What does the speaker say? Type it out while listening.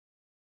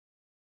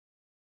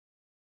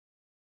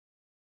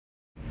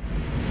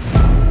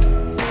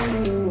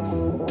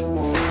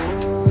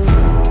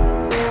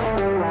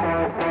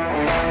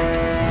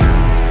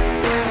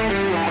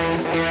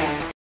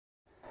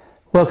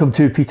Welcome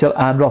to Peter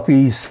and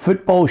Ruffy's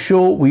football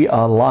show. We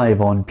are live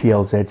on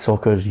PLZ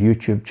Soccer's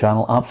YouTube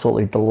channel.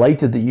 Absolutely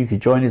delighted that you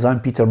could join us. I'm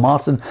Peter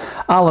Martin,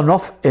 Alan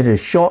Ruff in his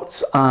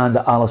shorts, and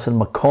Alison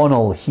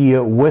McConnell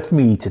here with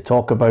me to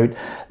talk about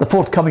the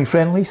forthcoming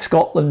friendly,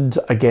 Scotland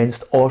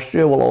against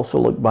Austria. We'll also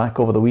look back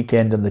over the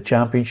weekend in the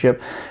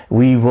Championship.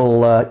 We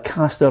will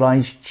cast our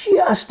eyes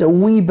just a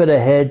wee bit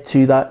ahead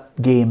to that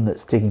game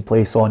that's taking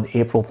place on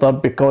April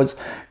 3rd, because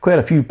quite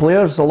a few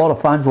players, a lot of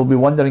fans will be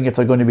wondering if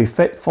they're going to be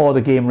fit for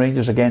the game,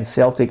 Rangers against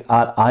Celtic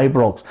at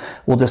Ibrox.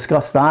 We'll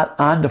discuss that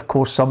and of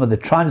course some of the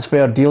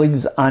transfer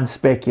dealings and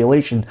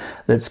speculation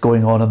that's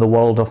going on in the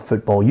world of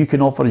football. You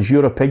can offer us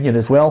your opinion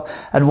as well,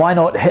 and why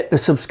not hit the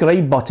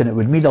subscribe button? It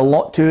would mean a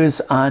lot to us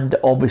and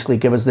obviously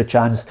give us the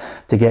chance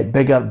to get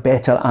bigger,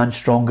 better and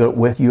stronger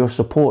with your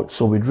support.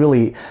 So we'd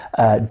really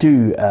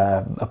do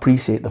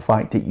appreciate the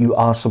fact that you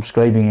are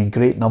subscribing in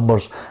great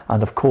numbers,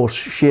 and of course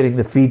sharing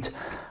the feed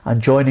and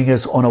joining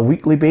us on a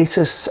weekly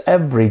basis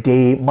every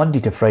day, Monday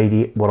to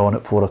Friday. We're on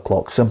at 4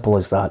 o'clock, simple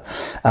as that.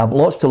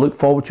 Lots to look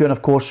forward to, and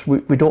of course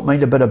we don't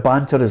mind a bit of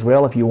banter as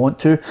well if you want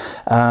to.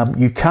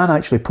 You can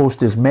actually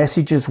post as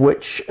messages,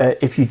 which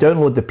if you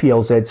download the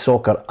PLZ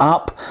Soccer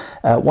app,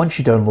 once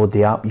you download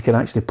the app you can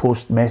actually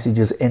post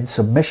messages in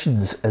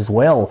submissions as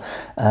well,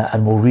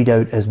 and we'll read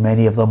out as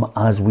many of them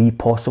as we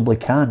possibly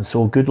can,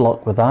 so good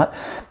luck with that.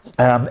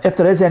 If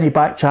there is any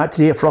back chat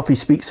today, if Ruffy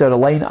speaks out of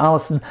line,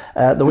 Alison,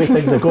 the way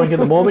things are going at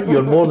the moment,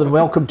 you're more than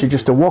welcome to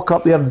just to walk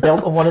up there and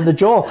belt him one in the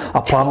jaw.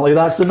 Apparently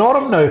that's the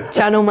norm now.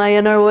 Channel my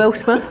inner Will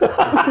Smith.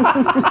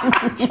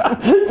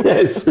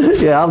 Yes,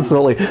 yeah,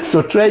 absolutely.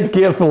 So tread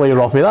carefully,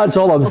 Ruffy. That's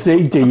all I'm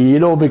saying to you, you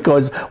know,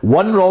 because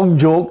one wrong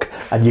joke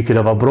and you could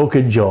have a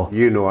broken jaw.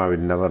 You know I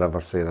would never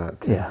ever say that.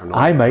 Yeah,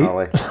 I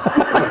might.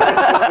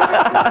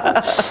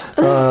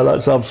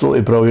 That's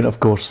absolutely brilliant.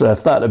 Of course,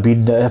 if that had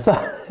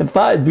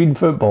been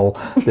football,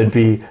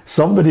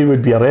 somebody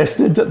would be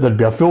arrested, there'd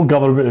be a full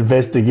government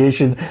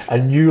investigation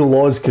and new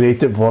laws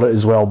created for it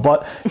as well.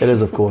 But it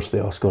is of course the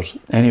Oscars.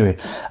 Anyway,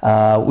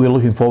 we're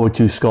looking forward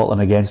to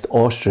Scotland against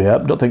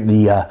Austria. I don't think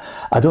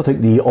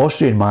the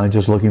Austrian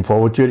manager's looking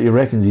forward to it. He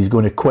reckons he's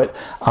going to quit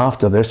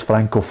after this,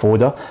 Franco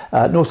Foda.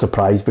 No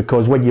surprise,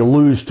 because when you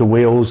lose to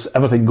Wales,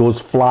 everything goes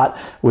flat.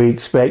 We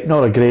expect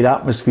not a great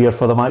atmosphere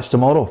for the match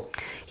tomorrow.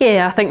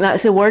 Yeah, I think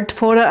that's the word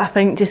for it. I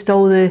think just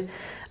all the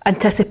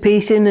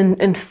anticipation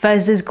and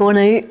fizz has gone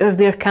out of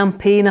their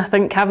campaign. I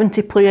think having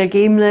to play a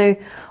game now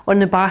on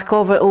the back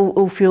of it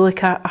will feel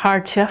like a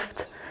hard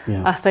shift.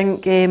 Yeah. I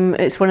think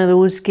it's one of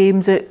those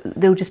games that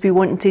they'll just be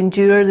wanting to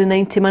endure the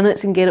 90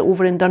 minutes and get it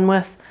over and done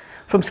with.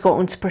 From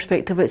Scotland's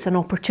perspective, it's an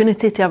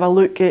opportunity to have a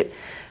look at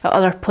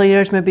other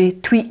players, maybe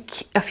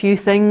tweak a few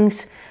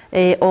things,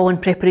 all in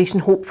preparation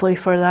hopefully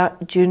for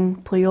that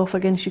June playoff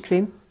against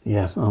Ukraine.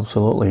 Yes,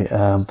 absolutely.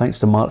 Thanks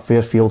to Mark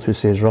Fairfield, who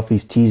says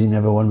Ruffy's teasing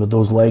everyone with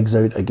those legs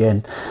out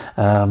again.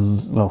 Well,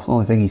 the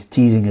only thing he's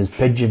teasing is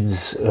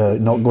pigeons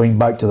not going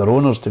back to their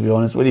owners, to be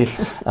honest with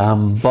you.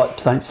 But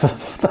thanks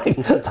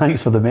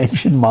for the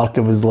mention, Mark,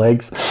 of his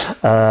legs.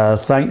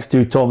 Thanks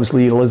to Thomas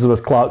Lee,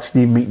 Elizabeth Clark,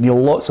 Steve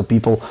McNeil, lots of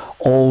people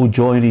all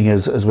joining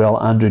us as well.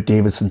 Andrew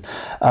Davidson.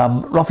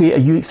 Ruffy, are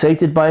you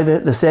excited by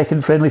the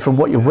second friendly from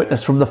what you've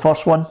witnessed from the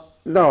first one?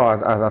 No,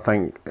 I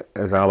think,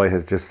 as Ali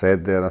has just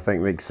said there, I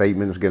think the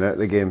excitement's going out of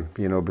the game,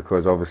 you know,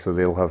 because obviously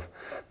they'll have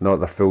not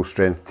the full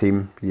strength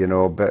team, you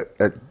know, but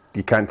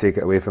you can't take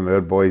it away from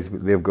our boys.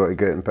 They've got to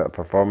get and put a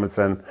performance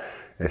in.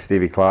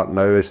 Stevie Clark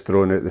now is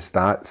throwing out the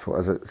stats.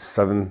 What is it,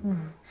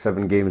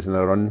 seven games in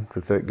a run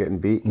without getting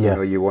beat. Yeah. You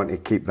know, you want to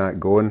keep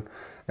that going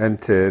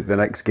into the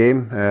next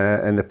game,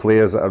 and the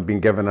players that have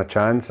been given a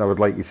chance, I would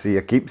like to see,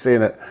 I keep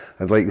saying it,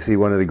 I'd like to see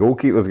one of the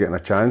goalkeepers getting a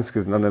chance,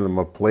 because none of them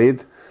have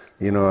played.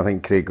 You know, I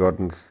think Craig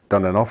Gordon's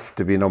done enough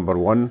to be number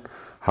one.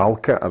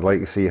 Halkett, I'd like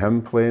to see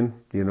him playing.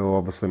 You know,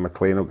 obviously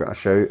McLean will get a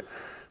shout.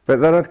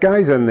 But there are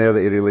guys in there that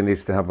he really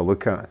needs to have a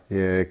look at.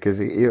 Yeah, because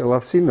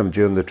I've seen them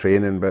during the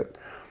training, but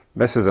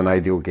this is an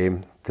ideal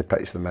game to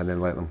pitch them in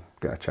and let them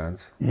get a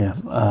chance. Yeah,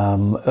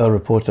 our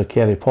reporter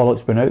Kerry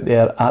Pollock's been out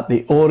there at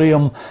the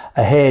Orium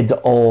ahead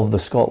of the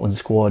Scotland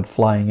squad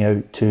flying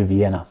out to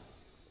Vienna.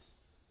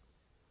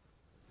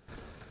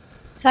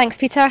 Thanks,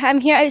 Peter.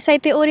 I'm here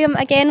outside the Orium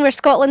again, where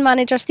Scotland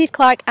manager Steve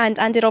Clarke and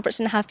Andy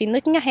Robertson have been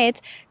looking ahead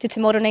to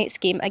tomorrow night's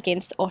game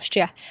against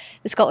Austria.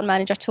 The Scotland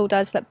manager told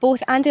us that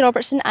both Andy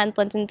Robertson and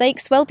Lyndon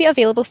Dykes will be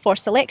available for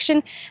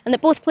selection, and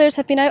that both players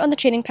have been out on the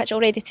training pitch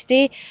already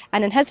today,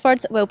 and in his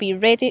words, will be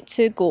ready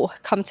to go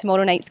come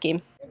tomorrow night's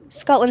game.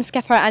 Scotland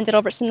skipper Andy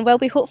Robertson will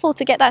be hopeful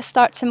to get that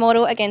start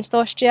tomorrow against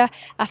Austria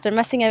after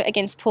missing out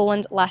against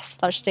Poland last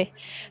Thursday.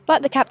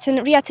 But the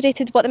captain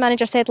reiterated what the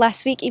manager said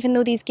last week: even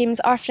though these games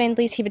are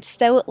friendlies, he would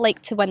still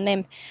like to win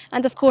them.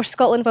 And of course,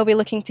 Scotland will be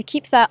looking to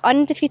keep that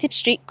undefeated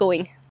streak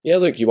going. Yeah,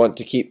 look, you want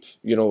to keep,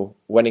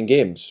 winning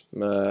games,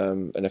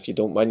 and if you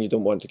don't win, you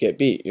don't want to get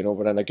beat.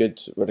 We're in a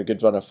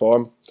good run of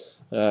form,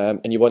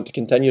 and you want to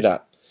continue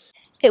that.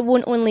 it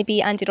won't only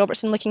be Andy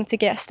Robertson looking to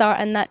get a start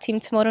in that team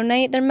tomorrow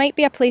night. There might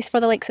be a place for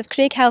the likes of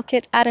Craig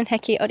Halkett, Aaron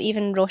Hickey or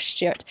even Ross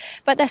Stewart.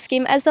 But this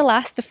game is the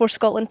last before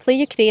Scotland play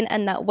Ukraine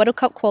in that World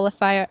Cup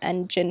qualifier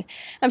in June.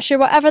 I'm sure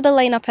whatever the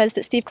lineup is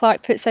that Steve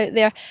Clarke puts out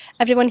there,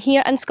 everyone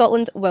here in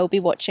Scotland will be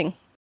watching.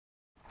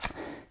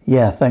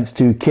 Yeah, thanks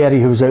to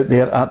Kerry, who's out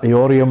there at the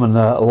Oriam, and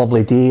a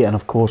lovely day, and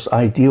of course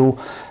ideal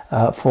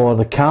for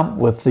the camp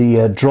with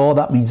the draw.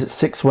 That means it's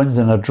 6 wins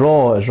and a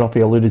draw, as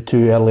Ruffy alluded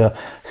to earlier,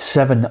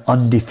 7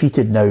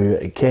 undefeated now.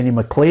 Kenny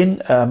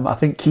McLean, I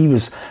think he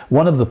was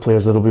one of the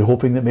players that will be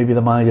hoping that maybe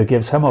the manager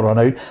gives him a run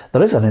out.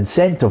 There is an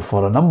incentive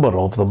for a number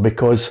of them,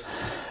 because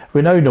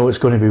we now know it's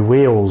going to be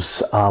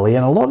Wales, Ali,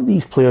 and a lot of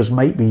these players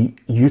might be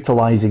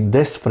utilising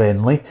this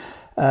friendly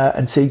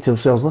and saying to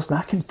themselves, listen,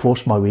 I can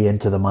force my way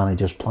into the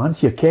manager's plans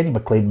here. Kenny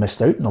McLean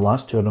missed out in the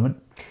last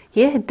tournament.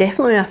 Yeah,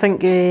 definitely. I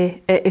think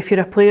if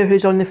you're a player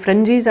who's on the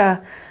fringes, I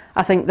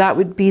think that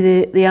would be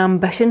the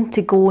ambition,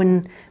 to go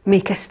and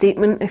make a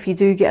statement. If you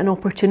do get an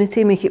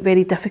opportunity, make it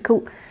very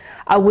difficult.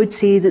 I would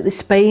say that the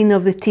spine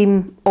of the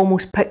team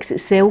almost picks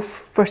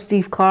itself for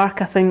Steve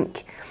Clarke. I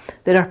think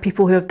there are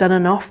people who have done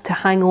enough to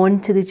hang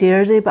on to the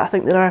jersey, but I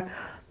think there are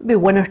maybe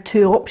 1 or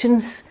 2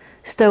 options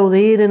still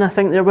there, and I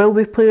think there will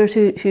be players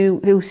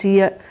who'll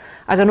see it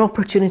as an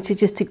opportunity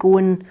just to go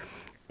and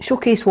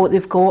showcase what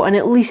they've got and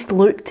at least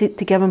look to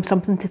give them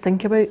something to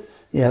think about.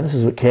 Yeah, this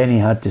is what Kenny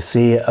had to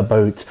say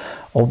about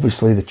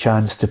obviously the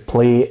chance to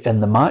play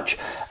in the match.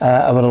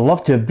 I would have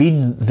loved to have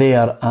been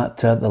there at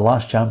the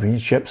last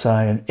championships.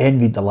 I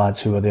envied the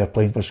lads who were there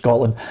playing for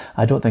Scotland.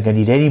 I don't think I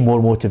need any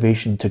more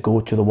motivation to go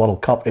to the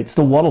World Cup. It's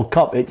the World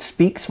Cup. It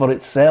speaks for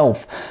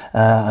itself.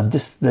 And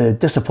just the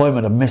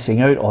disappointment of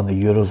missing out on the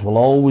Euros will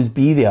always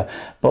be there.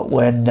 But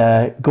when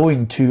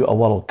going to a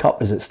World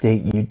Cup is at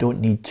stake, you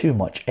don't need too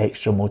much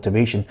extra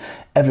motivation.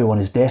 Everyone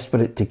is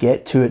desperate to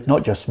get to it,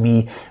 not just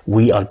me.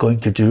 We are going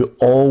to do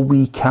all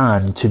we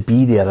can to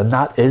be there, and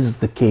that is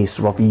the case,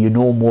 Ruffy. You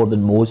know more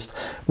than most,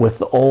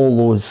 with all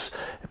those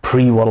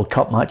pre-World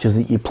Cup matches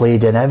that you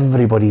played in.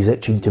 Everybody's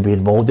itching to be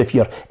involved if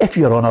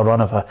you're on a run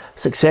of a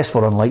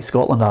successful run like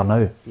Scotland are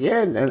now.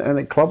 Yeah, and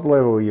at club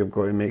level you've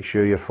got to make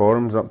sure your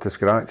form's up to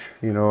scratch,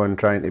 you know, and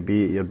trying to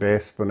be at your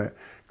best when it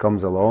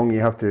comes along.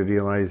 You have to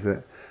realise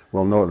that,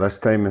 well, not this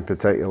time in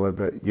particular,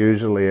 but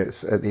usually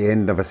it's at the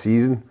end of a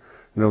season.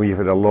 You know, you've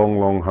had a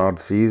long, hard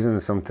season,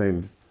 and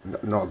sometimes,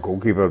 not a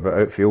goalkeeper, but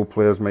outfield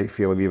players might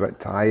feel a wee bit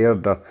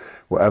tired or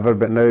whatever,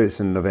 but now it's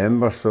in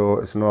November, so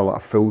it's not like a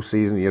full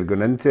season you're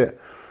going into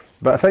it.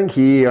 But I think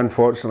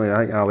unfortunately, I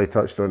think Ali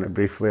touched on it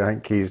briefly, I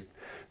think he's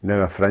now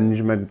a fringe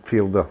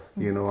midfielder.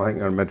 You know, I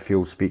think our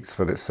midfield speaks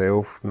for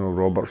itself. You know,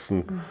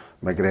 Robertson,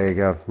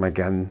 McGregor,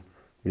 McGinn,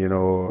 you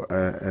know,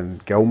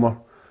 and Gilmer.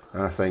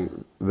 I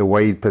think the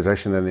wide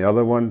position in the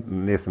other one,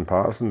 Nathan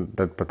Patterson,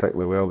 did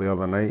particularly well the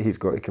other night. He's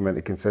got to come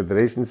into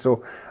consideration.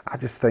 So I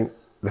just think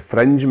the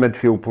fringe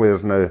midfield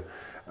players now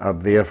are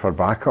there for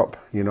backup.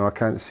 You know, I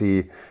can't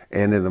see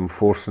any of them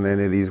forcing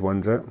any of these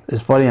ones out.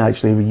 It's funny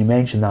actually when you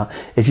mention that.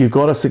 If you've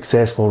got a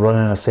successful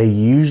run in a side,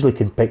 you usually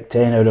can pick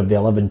 10 out of the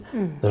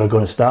 11 that are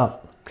going to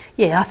start.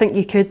 Yeah, I think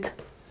you could.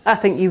 I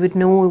think you would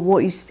know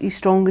what his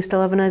strongest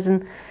 11 is,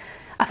 and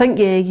I think,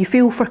 yeah, you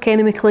feel for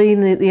Kenny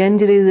McLean, the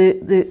injury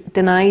that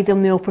denied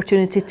him the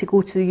opportunity to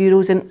go to the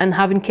Euros, and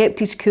having kept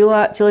his cool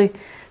actually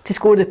to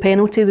score the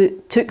penalty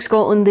that took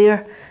Scotland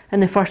there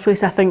in the first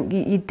place. I think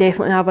you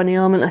definitely have an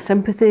element of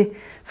sympathy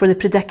for the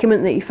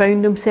predicament that he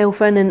found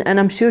himself in, and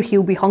I'm sure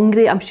he'll be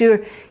hungry. I'm sure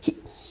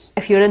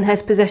if you're in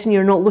his position,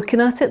 you're not looking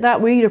at it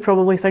that way. You're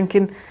probably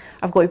thinking,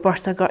 I've got to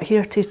burst a gut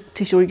here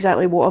to show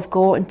exactly what I've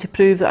got and to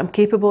prove that I'm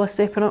capable of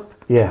stepping up.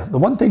 Yeah, the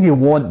one thing you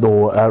want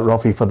though,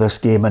 Ruffy, for this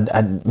game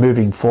and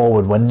moving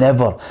forward,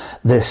 whenever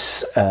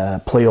this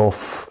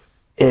playoff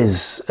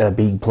is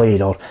being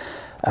played, or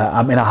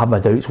I mean, I have my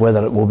doubts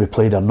whether it will be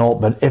played or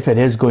not, but if it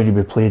is going to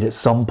be played at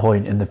some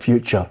point in the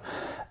future,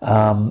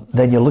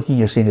 then you're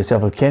saying to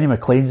yourself, if Kenny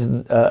McLean's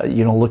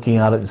looking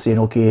at it and saying,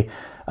 okay,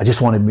 I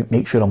just want to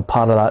make sure I'm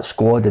part of that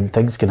squad and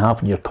things can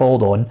happen, you're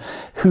called on.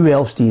 Who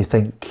else do you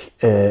think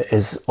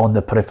is on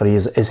the periphery?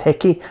 Is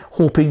Hickey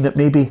hoping that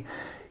maybe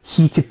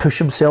he could push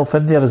himself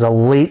in there as a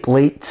late,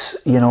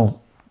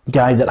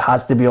 guy that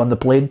has to be on the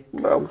plane?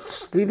 Well,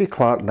 Stevie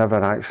Clarke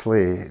never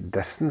actually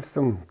distanced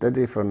him, did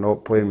he, for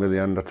not playing with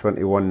the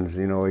under-21s?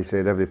 You know, he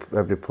said every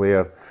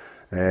player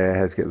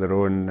has got their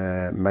own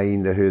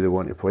mind of who they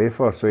want to play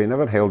for, so he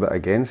never held it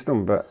against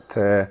them. But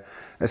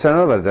it's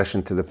another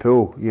addition to the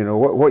pool. You know,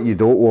 what you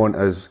don't want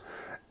is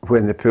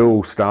when the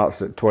pool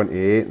starts at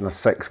 28 and there's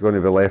 6 going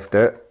to be left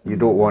out, you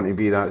don't want to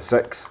be that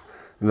 6.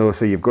 You know,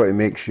 so you've got to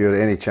make sure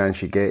any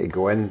chance you get to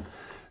go in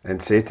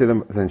and say to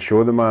them, then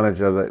show the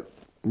manager that,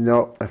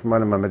 no, if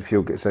one of my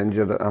midfield gets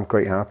injured, I'm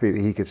quite happy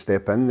that he could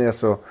step in there.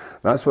 So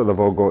that's what they've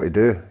all got to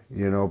do,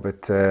 you know.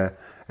 But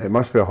it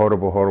must be a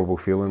horrible, horrible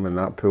feeling when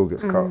that pool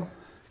gets cut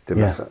to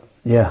miss it.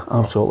 Yeah,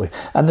 absolutely.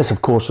 And this,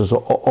 of course, is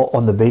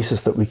on the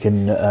basis that we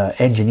can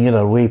engineer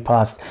our way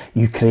past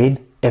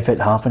Ukraine, if it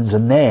happens,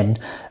 and then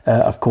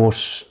of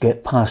course,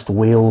 get past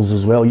Wales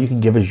as well. You can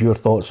give us your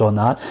thoughts on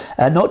that.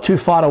 Not too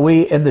far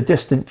away in the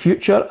distant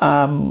future,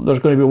 there's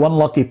going to be one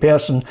lucky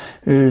person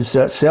who's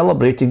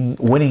celebrating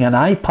winning an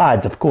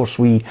iPad. Of course,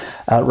 we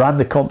ran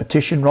the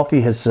competition.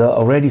 Ruffy has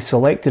already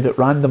selected at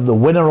random the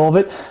winner of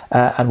it,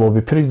 and we'll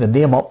be putting the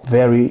name up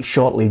very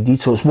shortly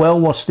indeed. So it's well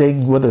worth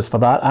staying with us for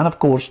that. And of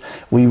course,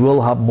 we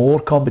will have more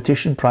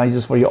competition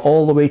prizes for you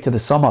all the way to the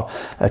summer.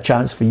 A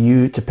chance for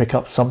you to pick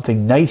up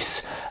something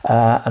nice,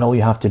 and all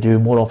you have to do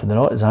more often than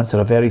not is answer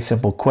a very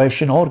simple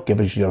question or give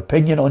us your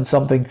opinion on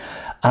something,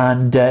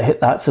 and hit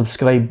that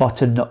subscribe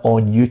button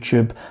on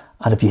YouTube.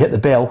 And if you hit the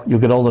bell, you'll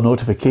get all the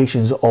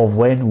notifications of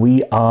when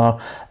we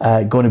are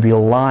going to be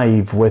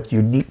live with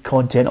unique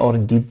content, or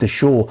indeed the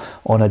show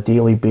on a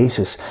daily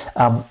basis.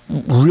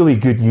 Really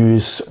good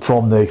news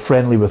from the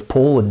friendly with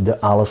Poland,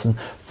 Alison.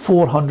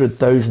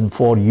 400,000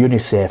 for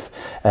UNICEF.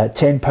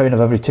 £10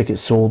 of every ticket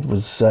sold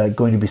was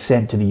going to be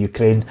sent to the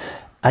Ukraine.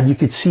 And you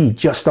could see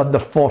just under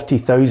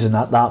 40,000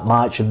 at that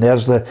match, and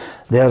there's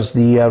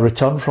the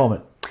return from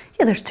it.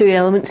 Yeah, there's two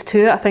elements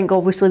to it. I think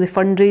obviously the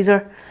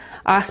fundraiser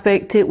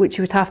aspect to it, which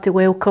you would have to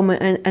welcome,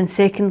 and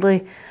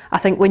secondly, I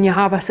think when you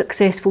have a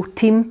successful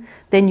team,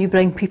 then you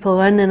bring people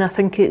in, and I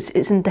think it's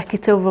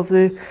indicative of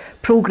the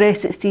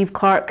progress that Steve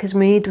Clarke has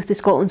made with the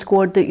Scotland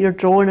squad that you're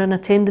drawing in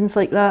attendance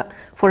like that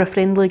for a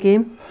friendly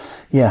game.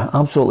 Yeah,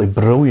 absolutely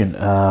brilliant.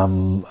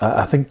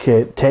 I think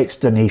text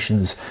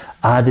donations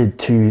added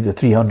to the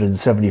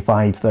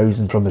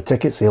 375,000 from the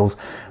ticket sales,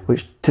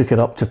 which took it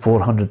up to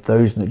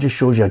 400,000. It just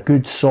shows you a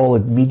good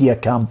solid media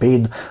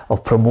campaign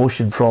of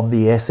promotion from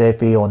the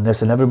SFA on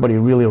this, and everybody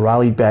really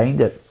rallied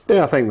behind it.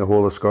 Yeah, I think the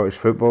whole of Scottish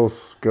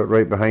football's got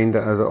right behind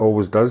it, as it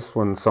always does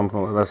when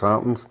something like this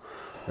happens.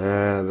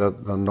 They're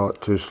not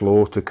too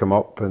slow to come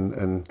up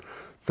and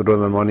throw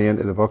their money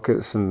into the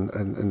buckets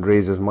and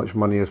raise as much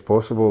money as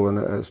possible, and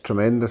it's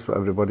tremendous what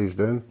everybody's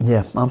doing.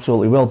 Yeah,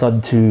 absolutely. Well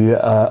done to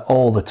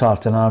all the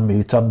Tartan Army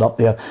who turned up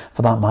there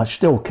for that match.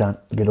 Still can't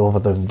get over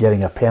them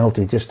getting a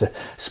penalty just to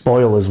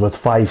spoil us with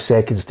 5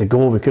 seconds to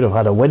go. We could have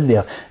had a win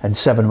there, and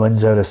 7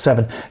 wins out of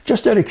 7.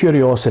 Just out of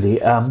curiosity,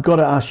 got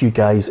to ask you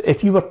guys,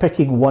 if you were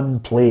picking one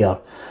player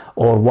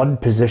or one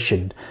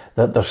position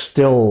that there's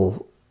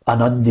still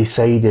an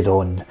undecided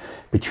on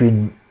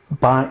between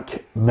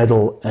back,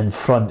 middle and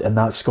front in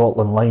that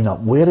Scotland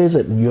lineup, where is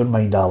it in your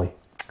mind, Ali?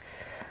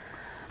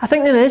 I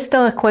think there is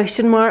still a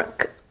question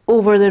mark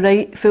over the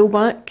right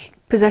fullback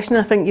position.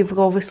 I think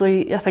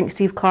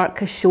Steve Clarke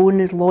has shown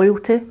his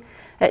loyalty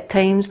at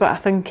times, but I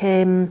think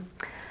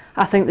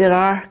there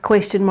are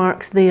question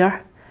marks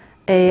there,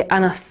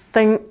 and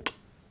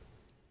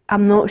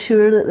I'm not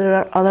sure that there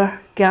are other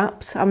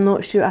gaps. I'm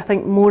not sure. I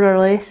think more or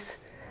less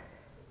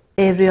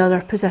every other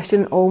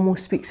position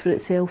almost speaks for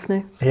itself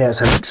now. Yeah,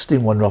 it's an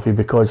interesting one, Ruffy,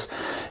 because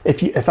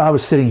if I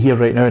was sitting here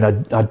right now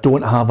and I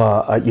don't have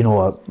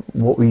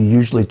what we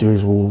usually do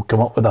is we'll come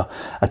up with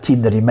a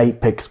team that he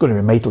might pick. It's going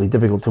to be mightily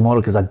difficult tomorrow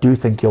because I do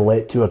think he'll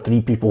let 2 or 3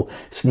 people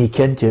sneak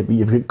into it, but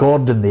you've got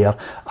Gordon there.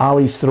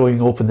 Ali's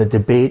throwing open the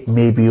debate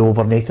maybe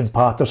over Nathan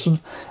Patterson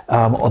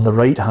on the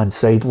right hand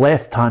side.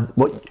 Left hand,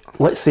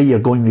 let's say you're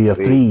going with your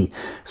 3,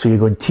 so you're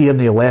going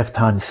Tierney left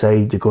hand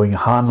side, you're going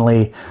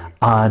Hanley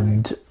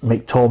and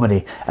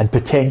McTominay, and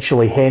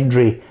potentially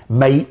Hendry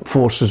might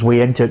force his way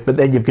into it. But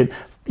then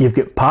you've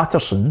got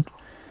Patterson,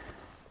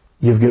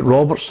 you've got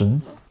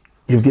Robertson,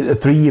 you've got the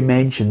 3 you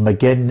mentioned,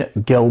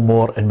 McGinn,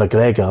 Gilmore and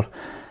McGregor,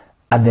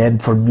 and then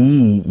for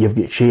me you've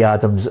got Shea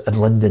Adams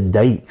and Lyndon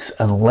Dykes,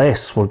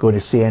 unless we're going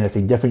to say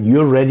anything different.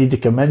 You're ready to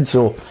come in,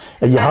 so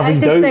are you having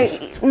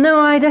doubts?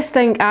 I just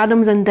think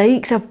Adams and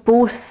Dykes have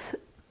both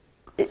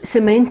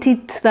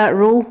cemented that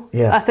role.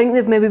 Yeah. I think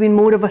they've maybe been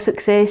more of a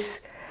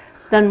success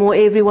than what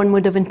everyone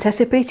would have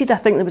anticipated. I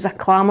think there was a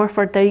clamour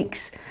for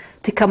Dykes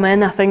to come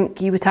in. I think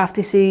you would have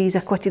to say he's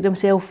acquitted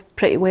himself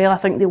pretty well. I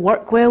think they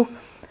work well.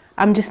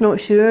 I'm just not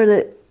sure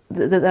that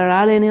there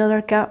are any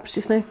other gaps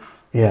just now.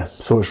 Yeah,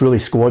 so it's really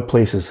squad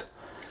places.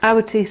 I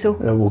would say so.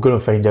 We're going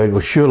to find out. Well,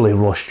 surely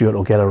Ross Stewart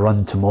will get a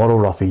run tomorrow,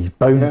 Ruffy. He's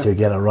bound to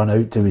get a run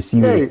out to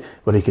see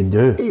what he can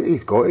do.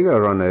 He's got to get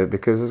a run out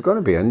because there's going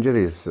to be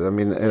injuries. I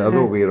mean,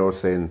 although we're all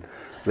saying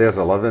there's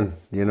 11,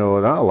 that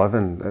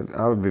 11,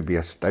 I would be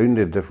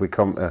astounded if we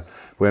come to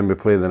when we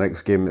play the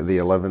next game that the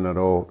 11 are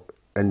all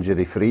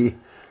injury free.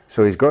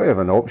 So he's got to have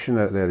an option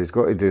out there. He's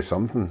got to do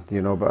something,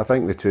 But I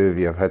think the 2 of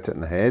you have hit it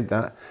in the head.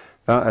 That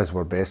is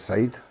our best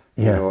side,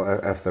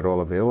 if they're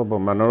all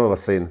available. I know they're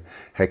saying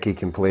Hickey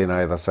can play on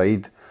either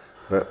side,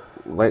 but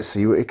let's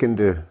see what he can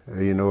do,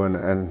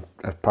 and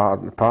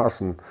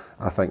Patterson,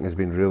 I think, has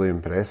been really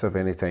impressive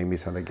any time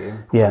he's had a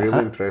game. Yeah, really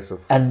impressive.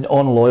 And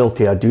on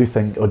loyalty, I do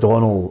think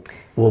O'Donnell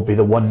will be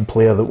the one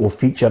player that will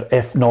feature,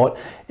 if not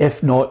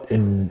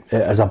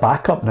as a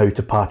backup now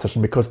to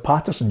Patterson, because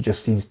Patterson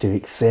just seems to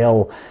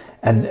excel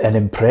and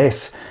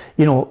impress,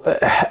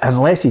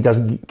 unless he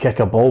doesn't kick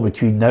a ball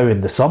between now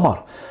and the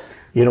summer,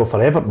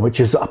 for Everton, which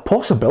is a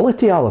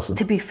possibility, Alison.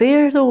 To be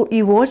fair though,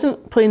 he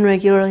wasn't playing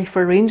regularly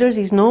for Rangers.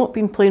 He's not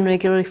been playing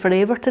regularly for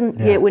Everton,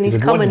 yet when he's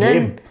coming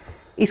in,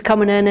 he's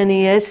coming in and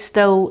he is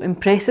still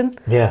impressing.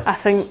 Yeah. I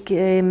think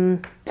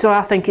so.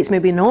 I think it's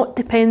maybe not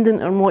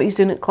dependent on what he's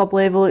doing at club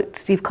level.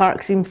 Steve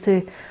Clarke seems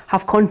to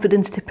have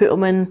confidence to put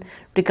him in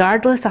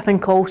regardless. I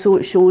think also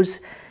it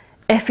shows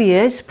if he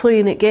is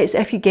playing,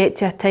 if you get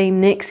to a time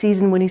next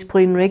season when he's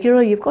playing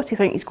regularly, you've got to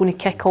think he's going to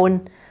kick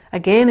on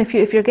again. If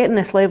you're getting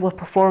this level of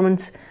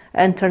performance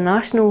at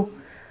international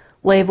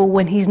level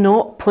when he's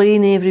not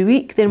playing every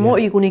week, then what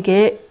are you going to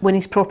get when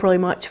he's properly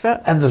match fit?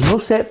 And there's no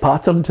set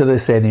pattern to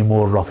this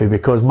anymore, Ruffy,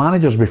 because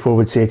managers before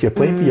would say if you're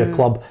playing for your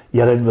club,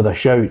 you're in with a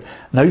shout.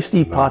 Now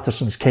Steve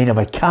Patterson's kind of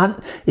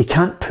he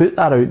can't put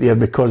that out there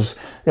because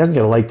he hasn't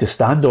got a leg to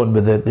stand on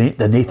with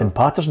the Nathan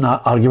Patterson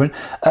argument.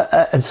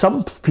 And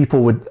some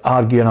people would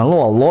argue, and I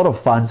know a lot of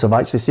fans have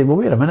actually said, well,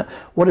 wait a minute,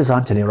 what does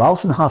Anthony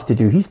Ralston have to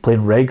do? He's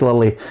playing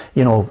regularly,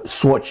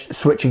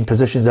 switching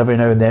positions every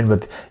now and then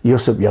with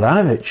Josip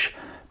Juranovic.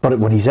 But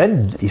when he's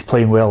in, he's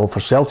playing well for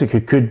Celtic,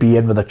 who could be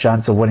in with a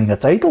chance of winning a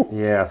title.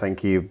 Yeah, I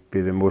think he'd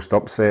be the most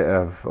upset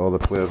of all the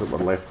players that were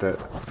left out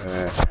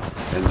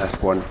in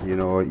this one.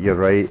 You're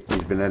right,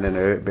 he's been in and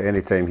out, but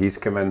any time he's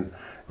come in,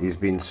 he's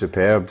been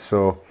superb.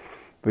 So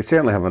we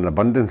certainly have an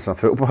abundance of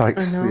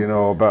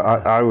fullbacks,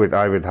 but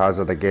I would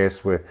hazard a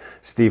guess with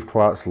Steve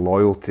Clarke's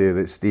loyalty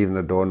that Stephen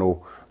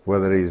O'Donnell,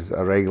 whether he's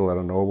a regular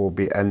or not, will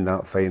be in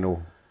that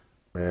final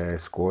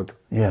squad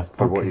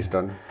for what he's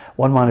done.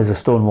 One man is a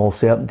Stonewall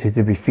certainty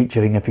to be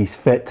featuring if he's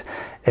fit,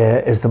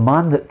 is the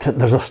man that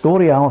there's a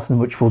story, Alison,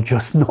 which will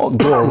just not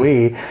go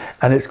away,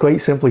 and it's quite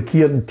simply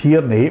Kieran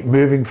Tierney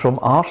moving from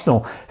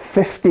Arsenal.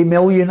 50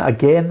 million,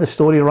 again the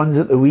story runs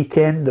at the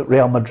weekend that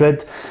Real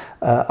Madrid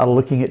are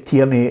looking at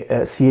Tierney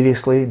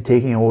seriously and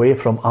taking him away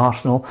from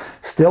Arsenal.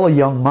 Still a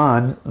young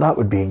man, that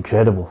would be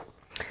incredible.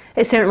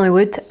 It certainly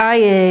would.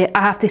 I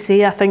have to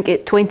say, I think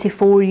at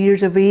 24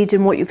 years of age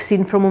and what you've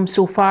seen from him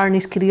so far in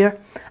his career,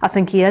 I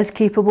think he is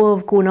capable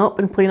of going up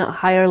and playing at a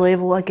higher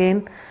level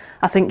again.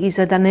 I think he's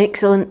had an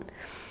excellent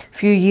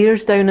few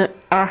years down at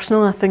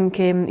Arsenal. I think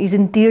he's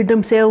endeared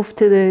himself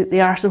to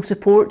the Arsenal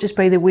support just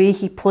by the way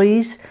he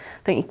plays.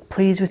 I think he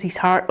plays with his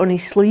heart on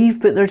his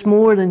sleeve, but there's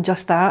more than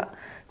just that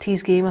to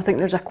his game. I think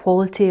there's a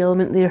quality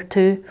element there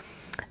too,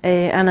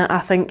 and I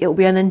think it'll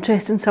be an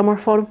interesting summer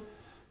for him.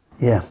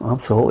 Yeah,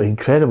 absolutely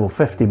incredible.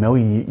 50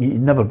 million,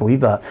 you'd never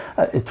believe that.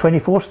 Is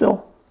 24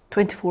 still?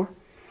 24.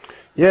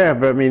 Yeah,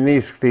 but I mean,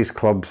 these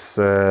clubs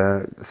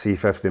see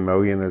 50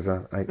 million as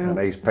a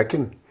nice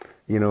picking,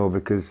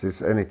 because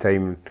it's any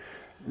time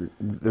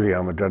the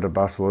Real Madrid or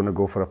Barcelona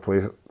go for a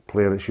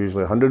player, it's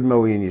usually 100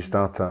 million you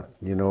start at,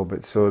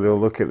 but so they'll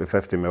look at the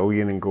 50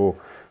 million and go,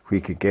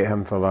 we could get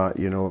him for that,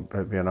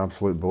 it'd be an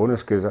absolute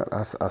bonus, because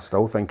I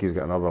still think he's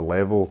got another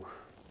level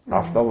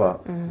after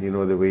that,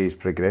 the way he's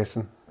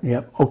progressing.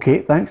 Yep. Okay.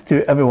 Thanks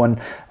to everyone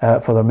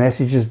for their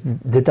messages.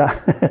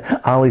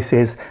 Ali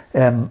says,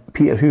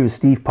 Peter, who is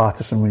Steve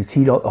Patterson? Was he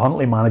not the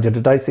Huntly manager?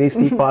 Did I say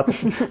Steve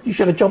Patterson? You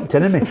should have jumped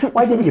in on me.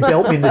 Why didn't you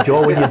belt me in the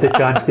jaw when you had the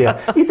chance there?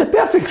 You had the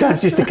perfect chance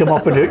just to come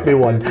up and hook me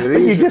one, but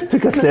you just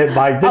took a step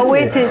back, didn't you? I'll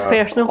wait till it's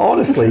personal.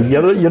 Honestly,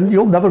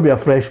 you'll never be a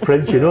Fresh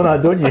Prince. You know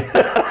that, don't you?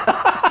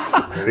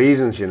 The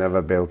reasons you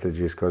never belted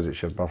you is because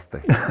it's your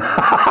birthday.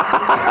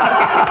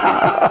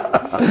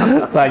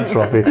 Thanks,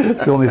 Ruffy.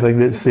 It's the only thing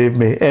that saved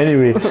me.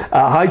 Anyway,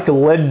 hi to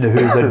Lynn,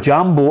 who's a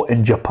Jambo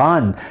in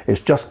Japan. It's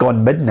just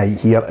gone midnight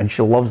here and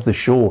she loves the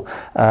show.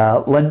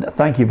 Lynn,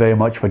 thank you very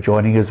much for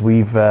joining us.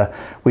 We've got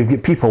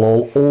people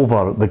all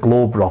over the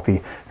globe,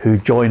 Ruffy, who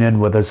join in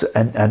with us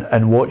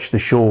and watch the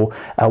show,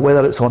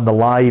 whether it's on the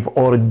live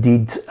or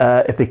indeed,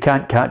 if they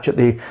can't catch it,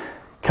 they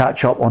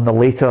catch up on the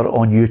later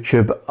on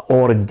YouTube,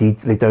 or indeed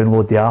they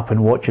download the app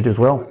and watch it as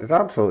well. It's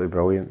absolutely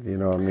brilliant,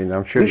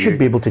 I'm sure we should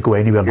be able to go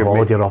anywhere on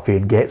holiday, Ruffy,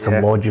 and get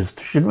some lodges,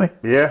 shouldn't we?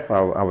 Yeah,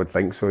 I would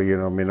think so,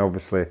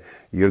 obviously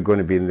you're going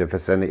to be in the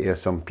vicinity of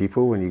some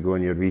people when you go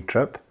on your wee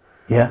trip.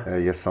 Yeah.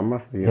 Your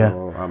summer, you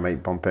know, I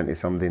might bump into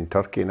somebody in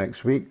Turkey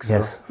next week. So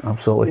yes,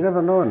 absolutely. You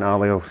never know, and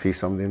Ali will see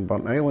somebody in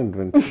Burnt Island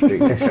when he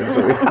takes his kids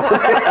away.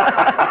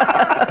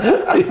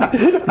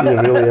 He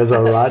really is a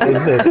rat,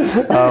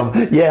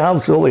 isn't he? Yeah,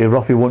 absolutely.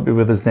 Ruffy won't be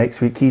with us next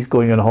week. He's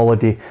going on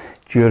holiday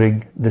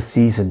during the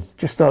season.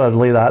 Just thought I'd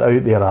lay that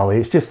out there, Ali.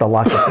 It's just a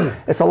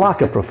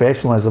lack of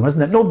professionalism,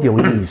 isn't it? Nobody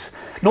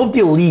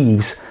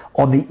leaves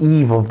on the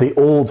eve of the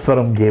Old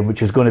Firm game,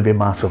 which is going to be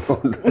massive.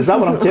 Is that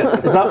what I'm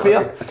saying? Is that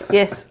fair?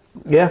 Yes.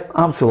 Yeah,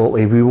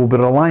 absolutely. We will be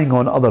relying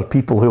on other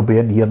people who'll be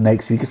in here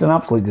next week. It's an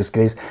absolute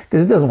disgrace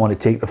because he doesn't want to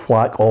take the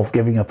flack off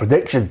giving a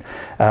prediction,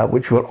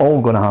 which we're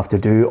all going to have to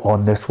do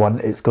on this one.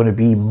 It's going to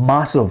be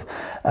massive.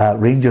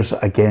 Rangers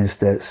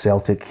against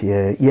Celtic.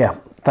 Yeah.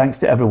 Thanks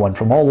to everyone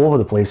from all over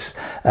the place,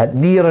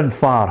 near and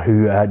far,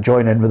 who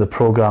join in with the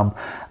programme,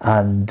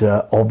 and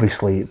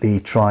obviously they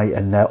try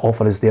and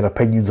offer us their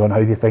opinions on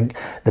how they think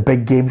the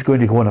big game's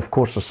going to go. And of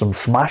course there's some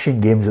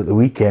smashing games at the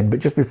weekend, but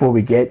just before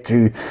we get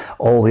to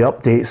all the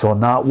updates on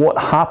that, what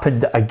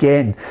happened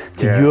again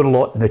to your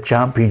lot in the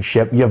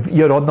Championship?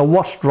 You're on the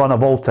worst run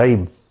of all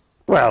time.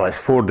 Well, it's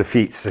 4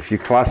 defeats if you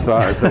class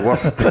that as the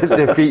worst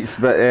defeats.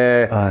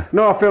 But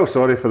no, I felt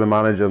sorry for the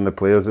manager and the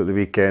players at the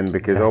weekend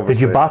because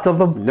obviously. Did you batter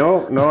them?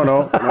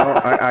 No.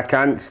 I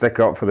can't stick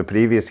up for the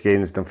previous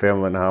games,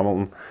 Dunfermline and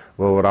Hamilton.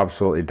 Well, we're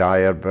absolutely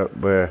dire,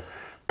 but the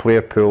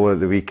player pool at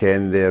the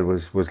weekend there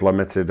was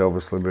limited.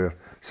 Obviously, with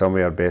some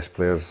of our best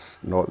players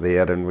not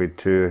there, and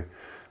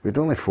we'd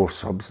only 4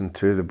 subs and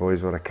 2 of the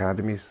boys were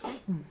academies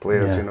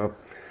players, you know.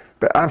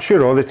 But I'm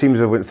sure all the teams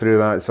have went through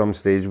that at some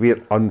stage.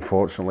 We're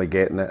unfortunately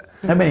getting it.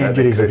 How many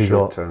injuries have you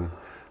got? Well,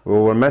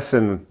 we're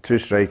missing 2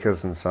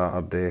 strikers on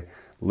Saturday.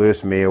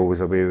 Lewis Mayo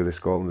was away with the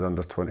Scotland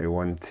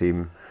under-21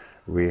 team.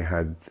 We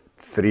had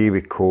 3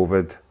 with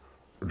COVID.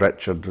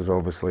 Richard was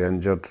obviously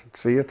injured.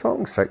 So you're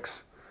talking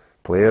 6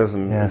 players.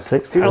 And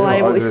 6 teams.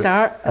 Reliable to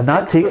start. And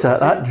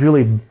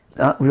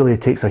that really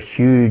takes a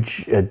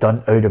huge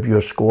dent out of your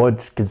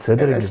squad,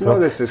 considering as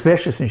well,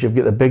 especially since you've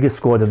got the biggest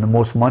squad and the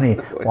most money.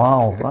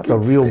 Wow, that's a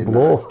real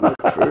blow. It's not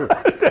true.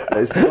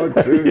 It's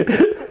not true.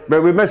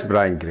 But we miss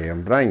Brian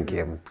Graham. Brian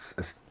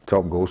Graham's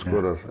top goal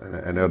scorer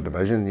in our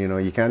division. You know,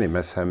 you can't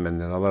miss him in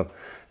another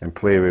and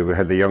play. We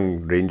had the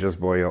young Rangers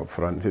boy up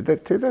front who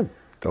did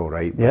all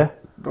right. Yeah.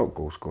 Not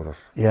goal scorers.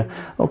 Yeah.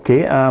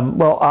 Okay.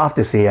 Well, I have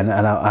to say, and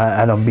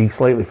I'm being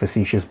slightly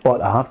facetious,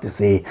 but I have to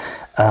say,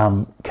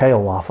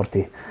 Kyle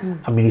Lafferty.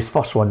 I mean, his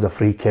first one's a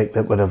free kick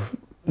that would have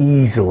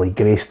easily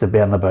graced the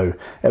Bernabeu.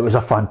 It was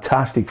a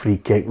fantastic free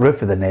kick,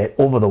 roof of the net,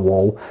 over the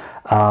wall,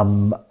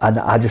 and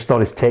I just thought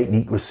his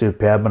technique was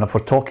superb. And if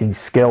we're talking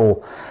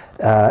skill,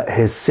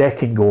 his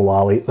second goal,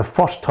 Ali, the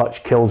first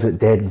touch kills it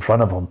dead in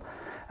front of him,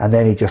 and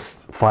then he just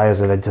fires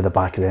it into the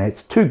back of the net.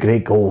 It's 2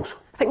 great goals.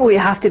 I think what you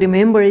have to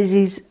remember is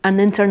he's an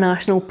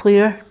international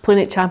player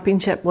playing at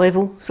championship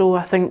level, so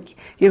I think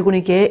you're going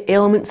to get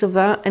elements of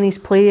that in his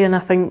play, and I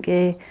think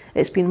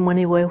it's been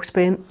money well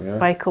spent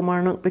by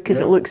Kilmarnock because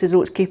it looks as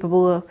though it's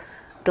capable of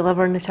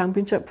delivering the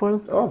championship for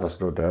them. Oh, there's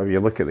no doubt. You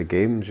look at the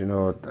games, you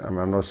know,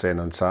 I'm not saying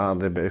on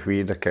Saturday, but if we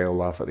had a Kyle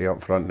Lafferty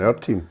up front in our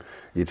team,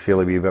 you'd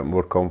feel a wee bit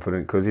more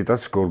confident because he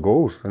does score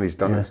goals and he's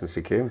done it since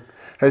he came.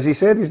 Has he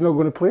said he's not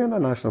going to play in the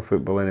national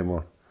football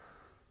anymore?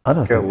 I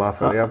don't think.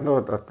 Lafferty, I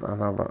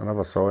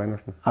never saw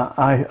anything.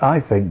 I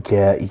think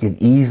he can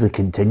easily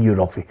continue,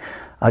 Ruffy.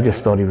 I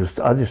just thought he was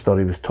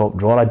top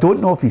drawer. I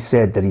don't know if he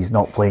said that he's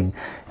not playing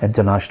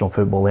international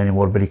football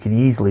anymore, but he can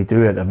easily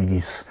do it. I mean,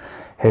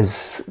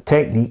 his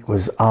technique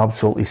was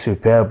absolutely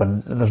superb,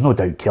 and there's no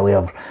doubt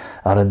Killie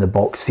are in the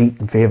box seat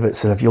and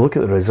favourites. And if you look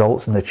at the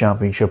results in the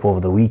championship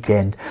over the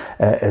weekend,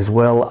 as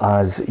well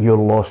as your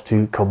loss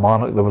to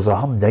Kilmarnock, there was a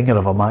humdinger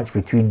of a match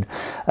between,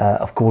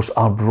 of course,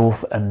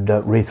 Arbroath and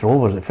Raith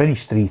Rovers. It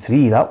finished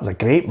 3-3. That was a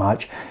great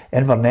match.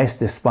 Inverness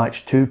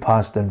dispatched 2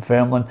 past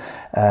Dunfermline.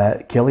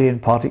 Killie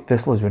and Partick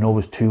Thistle, as we know,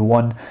 was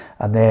 2-1,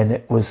 and then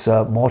it was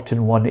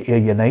Morton 1, Ayr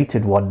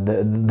United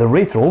 1. The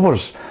Raith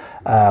Rovers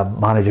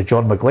manager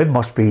John McGlynn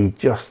must be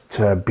just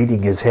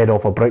beating his head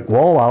off a brick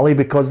wall, Ali,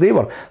 because they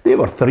were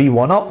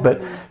 3-1 up,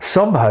 but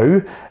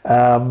somehow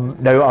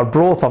now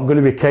Arbroath, I'm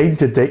going to be kind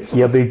to Dick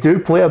here, they do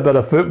play a bit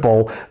of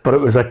football, but it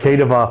was a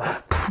kind of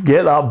a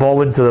get that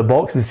ball into the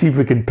box and see if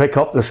we can pick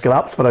up the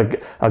scraps for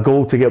a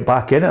goal to get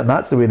back in it, and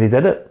that's the way they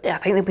did it. Yeah, I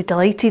think they'd be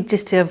delighted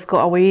just to have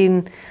got away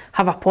and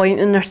have a point,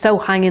 and they're still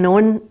hanging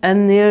on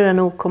in there. I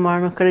know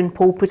Kilmarnock are in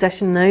pole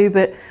position now,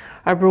 but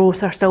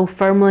Arbroath are still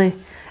firmly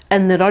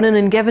in the running,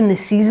 and given the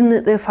season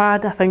that they've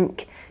had, I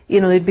think,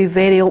 you know, they'd be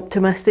very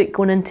optimistic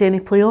going into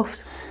any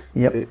playoffs.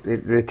 Yep.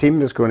 The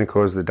team that's going to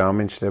cause the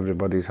damage to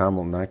everybody is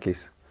Hamilton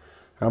Accies.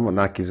 Hamilton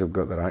Accies have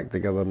got their act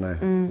together now.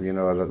 You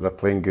know, they're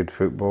playing good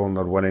football and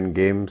they're winning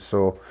games,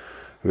 so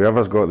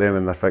whoever's got them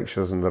in their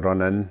fixtures and the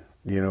run in,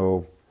 you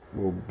know,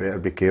 will better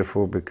be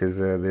careful because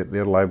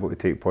they're liable to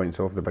take points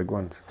off the big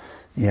ones.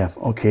 Yeah,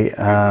 okay.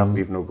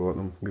 We've not got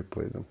them, we've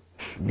played them.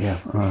 Yeah,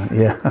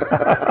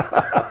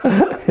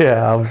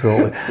 yeah,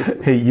 absolutely.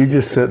 Hey, you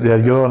just sit there.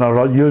 You're on a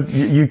run.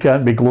 You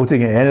can't be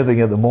gloating at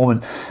anything at the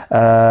moment.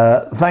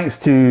 Thanks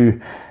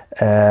to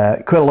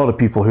quite a lot of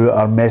people who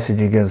are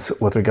messaging us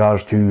with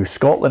regards to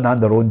Scotland and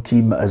their own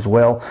team as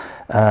well,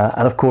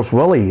 and of course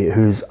Willie,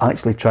 who's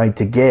actually tried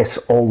to guess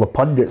all the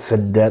pundits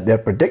and their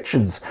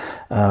predictions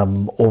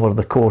over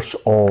the course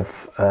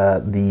of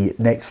the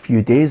next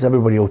few days.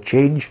 Everybody will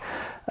change.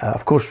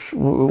 Of course,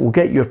 we'll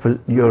get your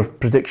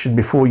prediction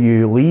before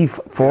you leave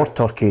for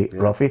Turkey,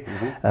 Ruffy,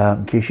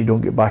 in case you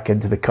don't get back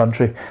into the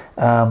country.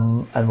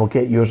 And we'll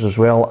get yours as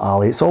well,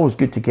 Ali. It's always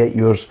good to get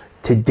yours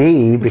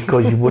today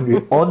because you won't be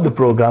on the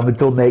programme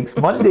until next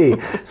Monday,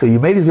 so you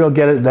might as well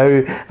get it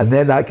now, and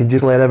then that can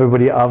just let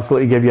everybody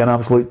absolutely give you an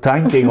absolute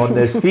tanking on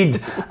this feed,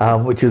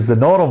 which is the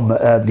norm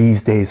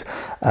these days.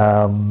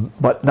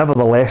 But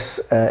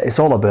nevertheless, it's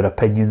all about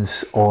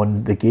opinions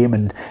on the game,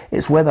 and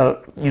it's whether,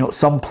 you know,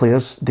 some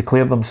players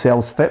declare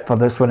themselves fit for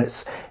this one.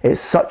 It's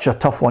such a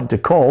tough one to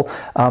call,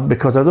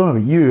 because I don't know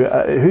about you,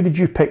 who did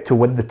you pick to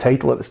win the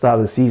title at the start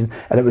of the season?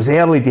 And it was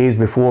early days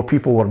before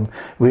people were,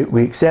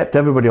 we accept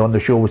everybody on the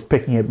show was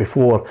picking it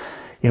before,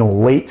 you know,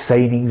 late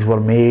signings were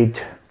made.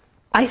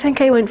 I think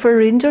I went for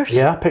Rangers.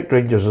 Yeah, I picked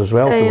Rangers as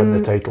well to win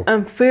the title.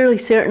 I'm fairly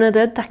certain I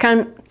did. I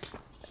can't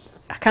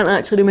I can't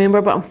actually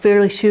remember, but I'm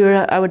fairly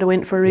sure I would have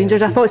went for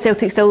Rangers. I thought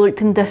Celtic still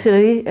looked in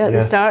disarray at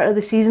the start of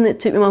the season.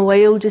 It took them a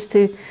while just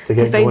to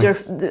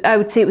find I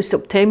would say it was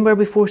September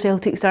before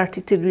Celtic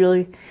started to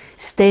really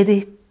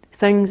steady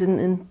things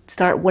and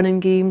start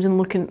winning games and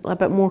looking a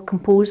bit more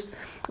composed.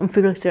 I'm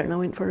fairly certain I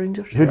went for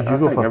Rangers. Who did you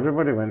go for?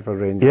 Everybody went for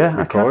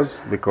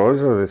Rangers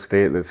because of the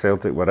state that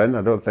Celtic were in.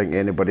 I don't think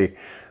anybody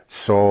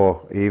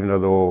saw, even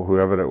though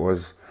whoever it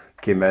was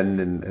came in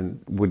and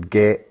would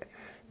get,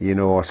 you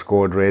know, a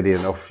squad ready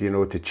enough, you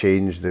know, to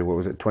change the, what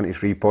was it,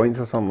 23 points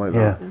or something like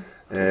that.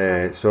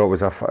 So it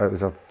was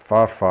a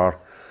far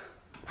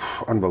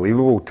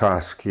unbelievable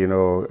task, you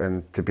know,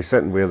 and to be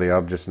sitting where they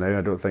are just now,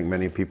 I don't think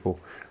many people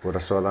would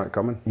have saw that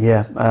coming.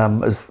 Yeah,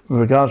 as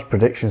regards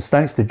predictions,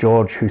 thanks to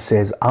George, who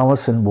says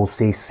Alison will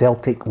say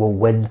Celtic will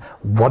win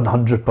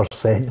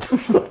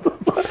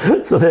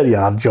 100%. So there you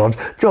are, George.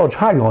 George,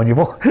 hang on, you've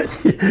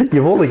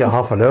only got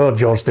half an hour,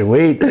 George, to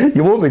wait.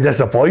 You won't be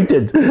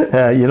disappointed.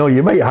 You know,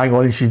 you might hang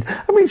on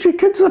and she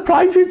could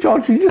surprise you,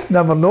 George. You just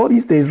never know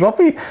these days.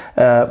 Ruffy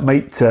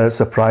might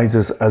surprise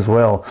us as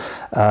well.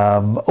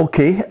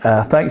 Okay,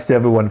 thanks to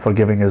everyone for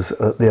giving us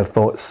their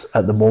thoughts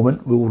at the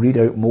moment. We'll read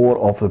out more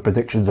of the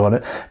predictions on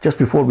it. Just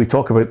before we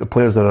talk about the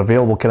players that are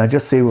available, can I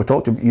just say, we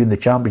talked about you in the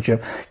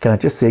Championship, can I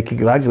just say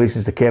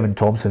congratulations to Kevin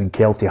Thompson and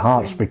Kelty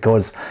Hearts,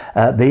 because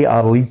they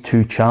are League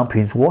 2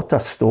 champions. What a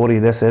story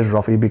this is,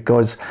 Ruffy,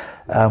 because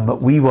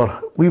we were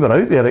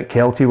out there at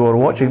Kelty. We were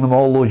watching them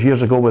all those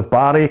years ago with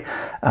Barry,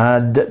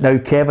 and now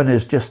Kevin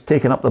is just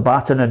taking up the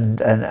baton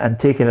and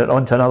taking it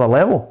on to another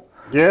level.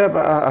 Yeah,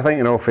 but I think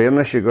in all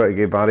fairness, you've got to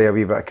give Barry a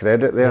wee bit of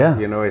credit there. Yeah.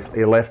 You know,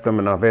 he left them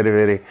in a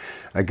very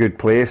good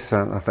place.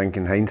 I think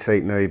in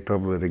hindsight now he's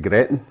probably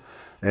regretting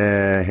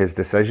his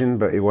decision,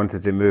 but he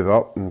wanted to move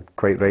up, and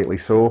quite rightly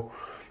so.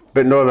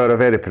 But no, they're a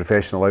very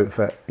professional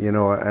outfit, you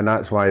know, and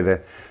that's why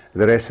the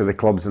rest of the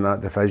clubs in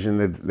that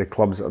division, the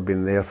clubs that have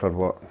been there for,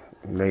 what,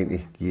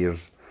 90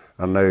 years,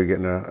 are now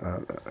getting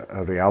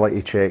a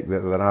reality check that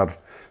there are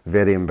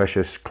very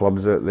ambitious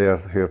clubs out there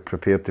who are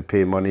prepared to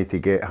pay money to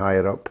get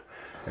higher up.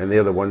 And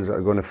they're the ones that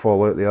are going to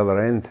fall out the other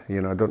end.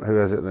 You know, I don't know,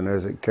 who is it now?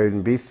 Is it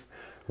Cowdenbeath?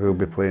 Who will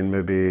be playing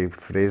maybe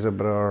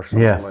Fraserburgh or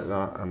something like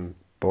that, and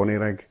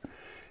Bonnyrigg.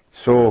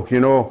 So, you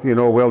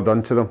know, well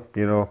done to them.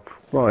 You know,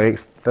 a lot of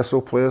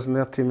ex-Thistle players in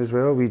their team as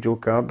well. Wee Joe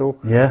Cardo,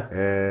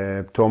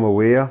 Tom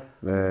Aware,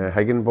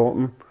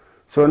 Higginbottom.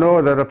 So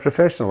no, they're a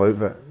professional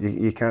outfit.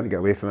 You can't get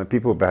away from it.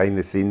 People behind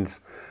the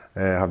scenes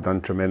have done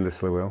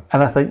tremendously well.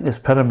 And I think this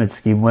pyramid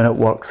scheme, when it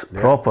works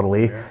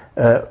properly,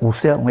 will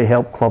certainly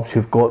help clubs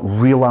who've got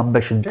real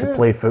ambition to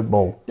play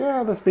football.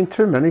 Yeah, there's been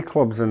too many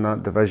clubs in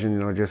that division, you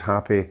know, just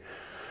happy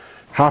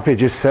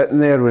just sitting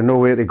there with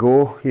nowhere to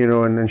go, you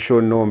know, and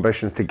showing no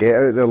ambitions to get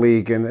out of the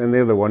league, and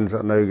they're the ones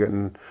that are now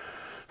getting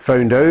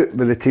found out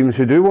by the teams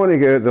who do want to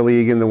get out of the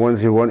league and the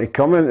ones who want to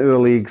come into the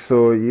league.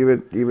 So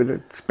you would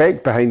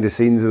expect behind the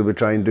scenes they would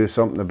try and do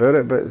something about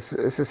it, but it's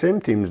the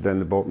same teams down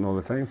the bottom all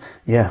the time.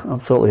 Yeah,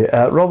 absolutely.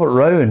 Robert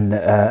Rowan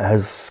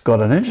has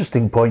got an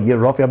interesting point here,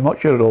 Ruffy. I'm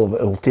not sure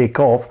it'll take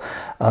off.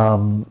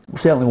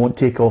 Certainly won't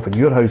take off in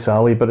your house,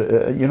 Ali,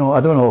 but you know, I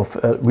don't know if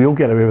we'll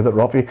get away with it,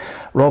 Ruffy.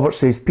 Robert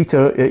says,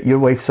 Peter, your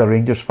wife's a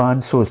Rangers fan,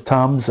 so is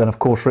Tam's, and of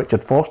course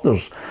Richard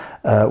Foster's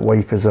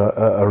wife is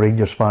a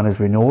Rangers fan, as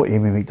we know.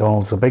 Amy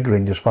McDonald's a big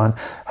Rangers fan.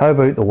 How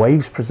about the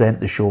wives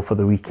present the show for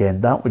the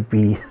weekend? That would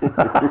be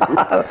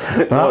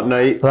not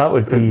night. That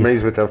would be.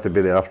 Might would have to be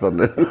the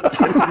afternoon.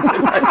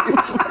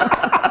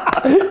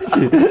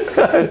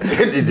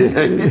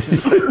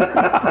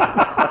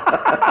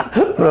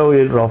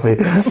 Brilliant,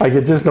 Ruffy. I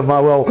could just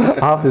imagine. Well,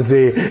 I have to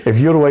say, if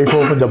your wife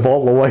opened a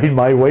bottle of wine,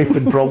 my wife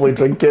would probably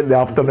drink it in the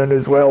afternoon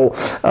as well.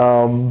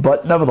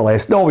 But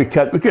nevertheless, no, we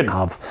couldn't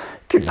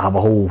have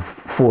a whole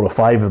 4 or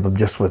 5 of them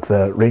just with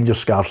Rangers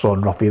scarves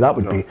on, Ruffy. That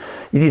would be.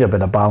 You need a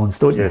bit of balance,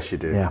 don't you? Yes, you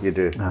do. Yeah. You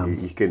do.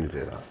 You couldn't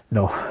do that.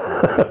 No,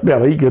 be a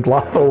right good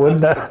laugh, though,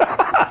 wouldn't it?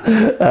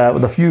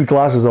 With a few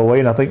glasses of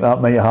wine, I think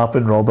that might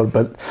happen, Robert,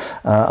 but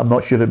I'm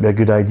not sure it'd be a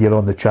good idea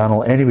on the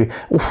channel. Anyway,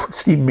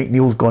 Stephen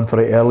McNeil's gone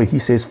for it early. He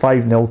says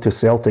 5-0 to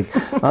Celtic.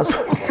 That's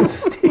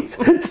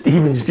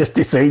Stephen's just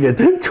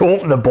decided to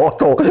open the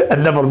bottle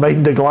and never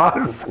mind the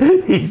glass.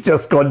 He's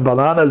just gone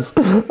bananas.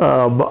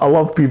 I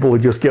love people who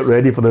just get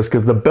ready for this,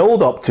 because the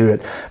build up to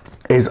it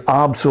is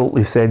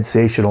absolutely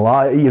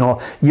sensational. You know,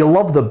 you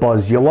love the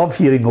buzz, you love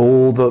hearing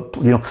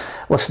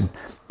listen,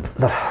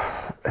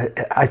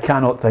 I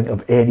cannot think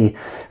of any.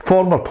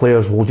 Former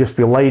players will just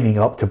be lining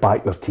up to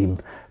back their team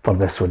for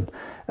this one.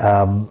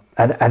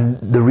 And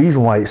the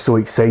reason why it's so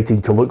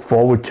exciting to look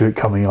forward to it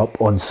coming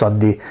up on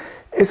Sunday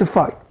is the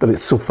fact that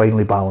it's so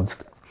finely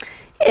balanced.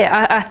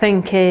 Yeah, I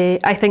think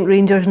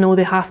Rangers know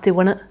they have to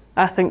win it.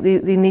 I think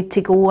they need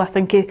to go. I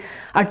think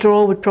a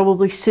draw would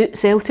probably suit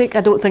Celtic.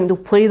 I don't think they'll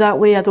play that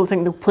way. I don't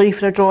think they'll play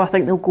for a draw. I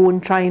think they'll go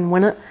and try and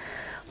win it.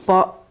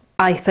 But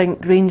I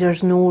think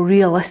Rangers know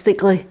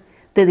realistically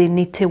that they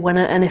need to win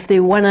it, and if they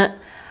win it,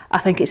 I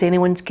think it's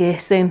anyone's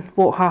guess then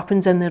what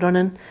happens in the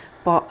running.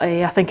 But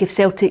I think if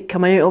Celtic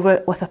come out of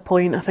it with a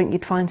point, I think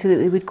you'd fancy that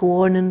they would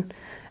go on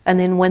and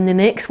then win the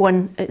next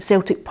one at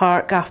Celtic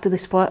Park after the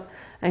split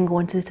and go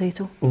on to the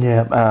title.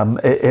 Yeah,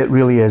 it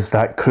really is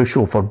that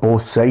crucial for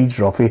both sides,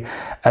 Ruffy,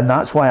 and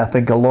that's why I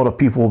think a lot of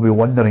people will be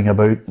wondering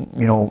about,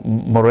 you know,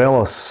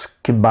 Morelos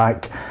came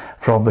back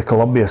from the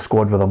Colombia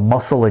squad with a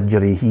muscle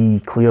injury. He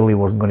clearly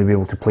wasn't going to be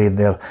able to play in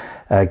their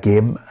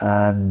game,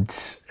 and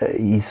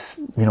he's,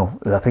 you know,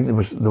 I think they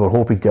were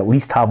hoping to at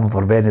least have him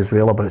for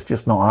Venezuela, but it's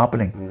just not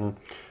happening. Mm-hmm.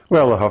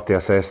 Well, they'll have to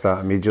assess that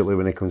immediately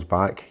when he comes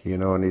back, you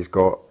know, and he's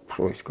got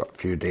a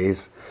few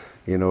days,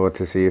 you know,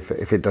 to see if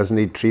it does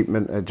need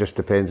treatment. It just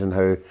depends on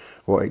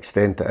what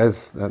extent it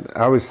is. And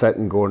I was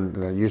sitting going,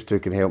 and you two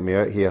can help me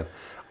out here,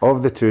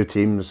 of the two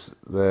teams,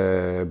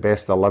 the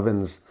best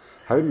 11s,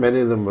 how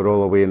many of them were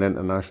all away in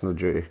international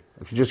duty?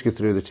 If you just go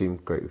through the team,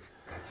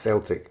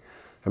 Celtic,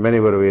 how many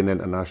were away in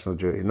international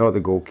duty? Not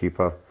the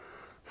goalkeeper,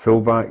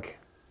 fullback.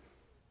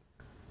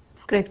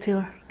 Greg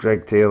Taylor.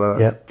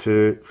 That's yep.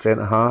 2,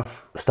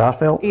 centre-half.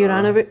 Starfelt.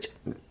 Juranovic,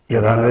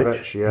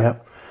 yeah.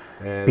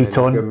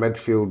 Beaton.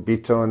 Midfield,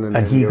 Beaton.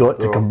 And he got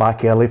to come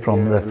back early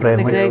from the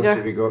friendly.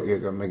 McGregor. You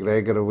got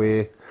McGregor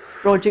away.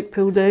 Roderick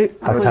pulled out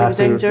because he was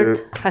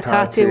injured.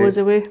 Hatate was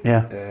away.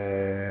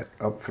 Yeah.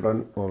 Up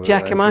front.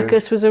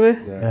 Giacomakis was away.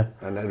 Yeah.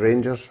 And then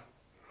Rangers.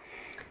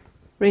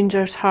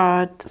 Rangers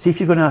had. See, if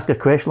you're going to ask a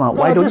question like,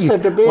 why don't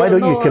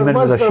you come in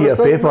with a sheet of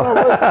paper?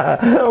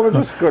 No, we're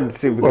just going to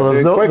see if we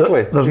can do it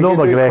quickly. There's no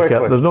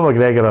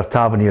McGregor or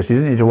Tavernier, so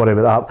you don't need to worry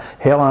about that.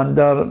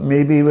 Helander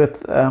maybe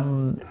with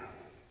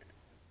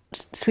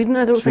Sweden.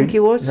 I don't think he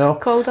was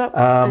called up.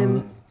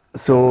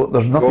 So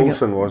there's nothing.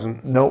 Goldson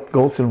wasn't. No,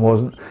 Goldson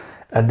wasn't.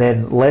 And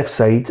then left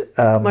side.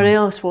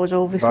 Morelos was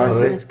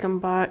obviously has come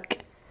back.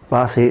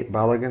 Bassett.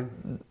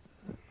 Balogun.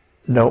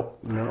 No.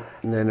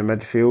 And then the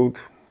midfield.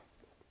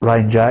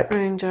 Ryan Jack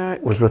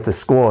was with the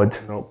squad.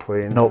 Not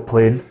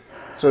playing.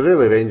 So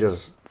really,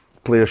 Rangers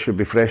players should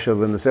be fresher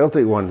than the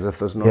Celtic ones if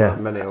there's not that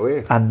many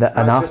away. And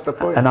after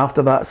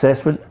that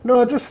assessment?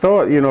 No, I just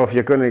thought, you know, if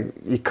you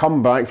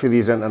come back for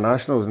these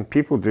internationals and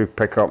people do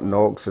pick up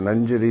knocks and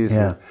injuries.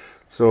 Yeah.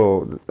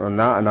 So on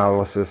that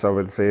analysis, I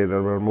would say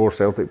there were more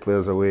Celtic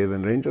players away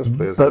than Rangers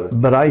players away.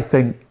 But I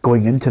think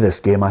going into this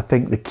game, I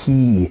think the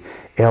key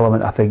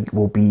element, I think,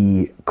 will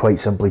be quite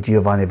simply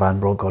Giovanni Van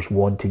Bronckhorst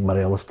wanting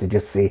Morelos to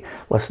just say,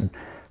 listen,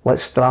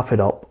 let's strap it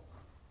up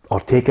or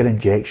take an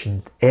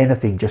injection,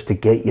 anything just to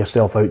get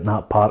yourself out in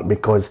that park,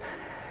 because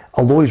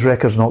although his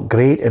record's not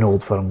great in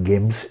Old Firm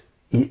games,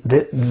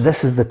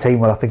 this is the time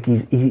where I think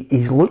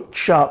he's looked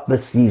sharp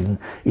this season.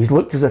 He's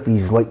looked as if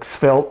he's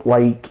felt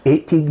like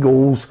 18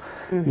 goals.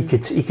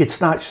 Mm-hmm. He could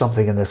snatch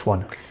something in this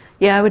one.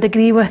 Yeah, I would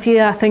agree with you.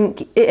 I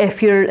think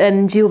if you're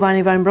in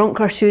Giovanni Van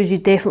Bronckhorst's shoes, you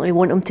definitely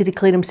want him to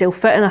declare himself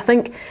fit. And I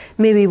think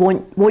maybe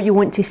what you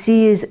want to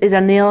see is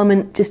an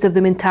element just of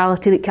the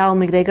mentality that Callum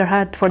McGregor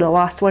had for the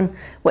last one.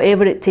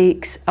 Whatever it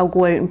takes, I'll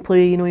go out and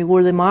play. You know, he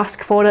wore the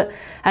mask for it.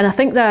 And I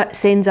think that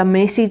sends a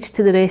message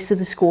to the rest of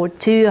the squad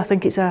too. I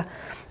think it's a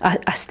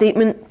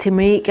statement to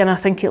make, and I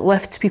think it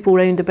lifts people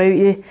round about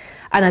you.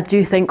 And I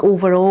do think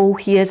overall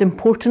he is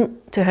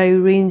important to how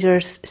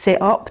Rangers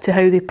set up, to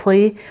how they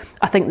play.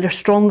 I think they're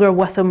stronger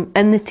with him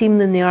in the team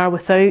than they are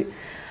without.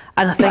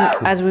 And I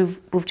think, as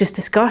we've just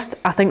discussed,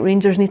 I think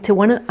Rangers need to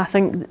win it. I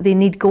think they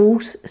need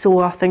goals, so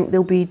I think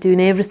they'll be doing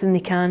everything they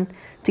can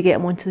to get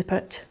him onto the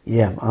pitch.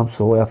 Yeah,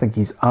 absolutely. I think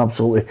he's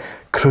absolutely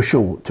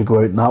crucial to go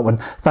out in that one.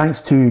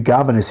 Thanks to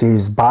Gavin, who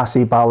says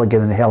Bassey,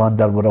 Balogun and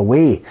Helander were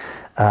away.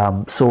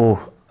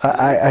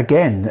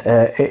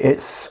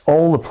 It's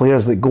all the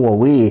players that go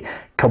away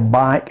come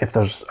back. If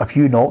there's a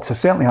few knocks, there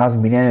certainly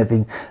hasn't been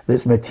anything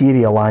that's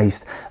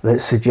materialised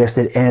that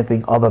suggested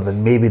anything other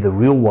than maybe the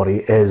real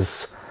worry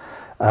is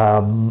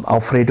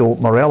Alfredo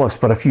Morelos.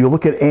 But if you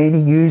look at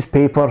any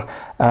newspaper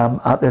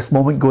at this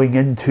moment going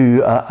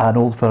into an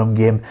Old Firm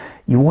game,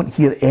 you won't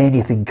hear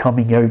anything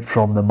coming out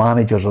from the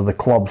managers or the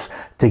clubs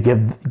to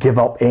give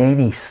up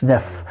any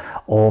sniff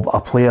of a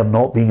player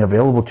not being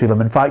available to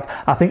them. In fact,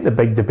 I think the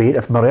big debate,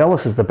 if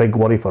Morelos is the big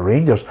worry for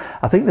Rangers,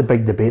 I think the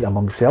big debate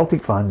among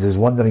Celtic fans is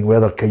wondering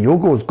whether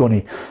Kyogo is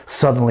going to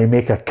suddenly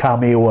make a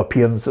cameo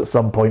appearance at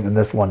some point in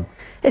this one.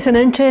 It's an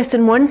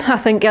interesting one. I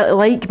think,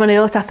 like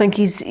Morelos, I think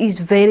he's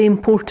very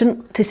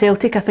important to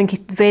Celtic. I think he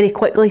very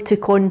quickly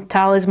took on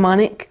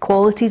talismanic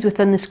qualities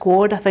within the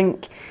squad. I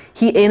think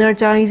he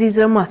energises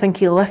them. I think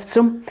he lifts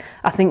them.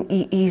 I think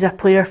he's a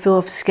player full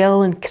of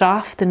skill and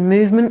craft and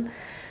movement.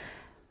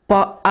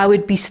 But I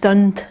would be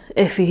stunned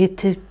if he had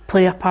to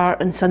play a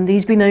part on Sunday.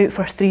 He's been out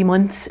for 3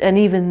 months, and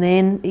even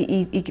then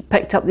he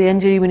picked up the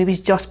injury when he was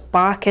just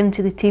back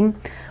into the team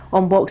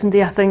on Boxing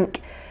Day. I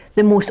think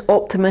the most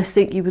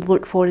optimistic you would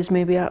look for is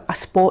maybe a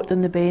spot on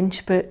the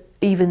bench, but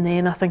even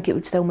then I think it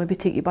would still maybe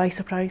take you by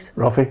surprise.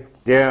 Ruffy?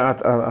 Yeah,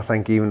 I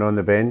think even on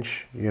the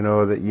bench, you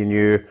know, that you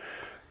knew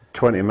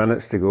 20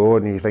 minutes to go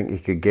and you think you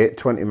could get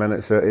 20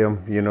 minutes out of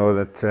him, you know,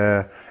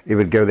 that he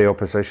would give the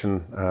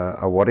opposition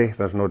a worry,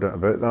 there's no doubt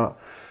about that.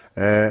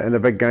 And the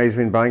big guy's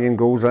been banging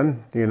goals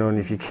in, you know, and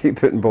if you keep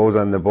putting balls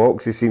in the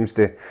box, he seems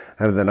to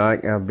have the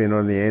knack of being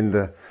on the end,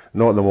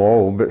 not them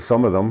all, but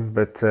some of them.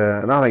 But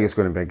and I think it's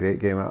going to be a great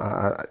game.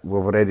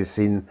 We've already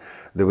seen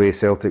the way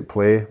Celtic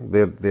play.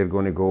 They're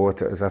going to go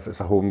at it as if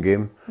it's a home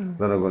game.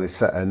 They're not going to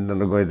sit in, they're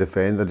not going to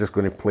defend, they're just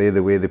going to play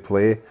the way they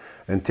play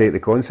and take the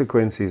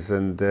consequences.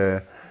 And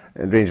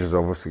Rangers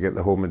obviously get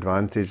the home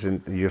advantage,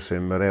 and you're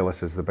saying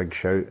Morelos is the big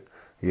shout.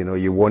 You know,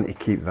 you want to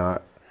keep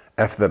that.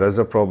 If there is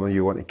a problem,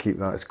 you want to keep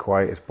that as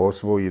quiet as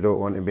possible. You don't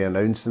want to be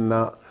announcing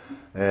that.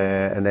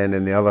 And then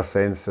in the other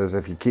sense is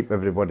if you keep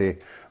everybody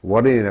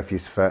worrying if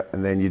he's fit,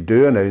 and then you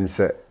do announce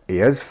it, he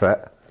is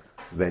fit,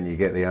 then you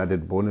get the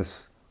added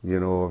bonus, you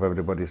know, of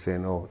everybody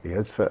saying, oh, he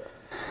is fit.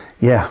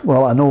 Yeah,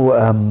 well, I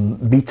know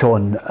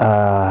Beaton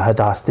had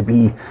asked to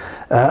be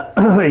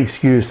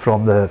excused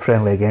from the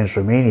friendly against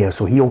Romania,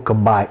 so he'll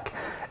come back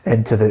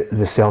into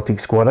the Celtic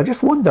squad. I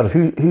just wonder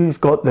who's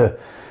got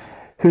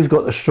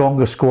the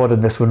strongest squad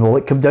in this one. Will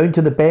it come down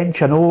to the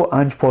bench? I know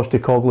Ange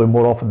Postecoglou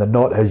more often than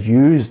not has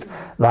used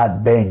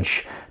that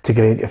bench to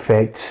great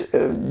effect.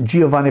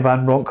 Giovanni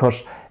Van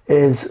Bronckhorst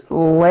is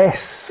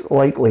less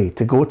likely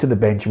to go to the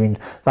bench. I mean,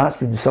 that's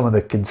been some of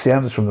the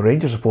concerns from the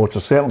Rangers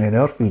supporters, certainly in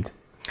our feed.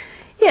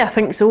 Yeah, I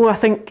think so. I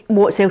think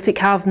what Celtic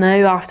have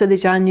now after the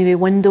January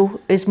window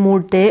is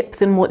more depth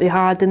than what they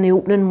had in the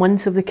opening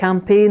months of the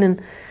campaign.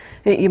 And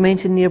you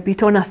mentioned near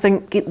Beaton, I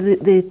think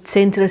the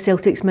centre of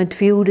Celtic's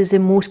midfield is the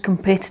most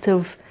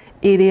competitive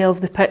area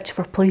of the pitch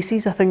for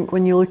places. I think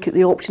when you look at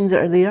the options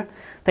that are there,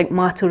 I think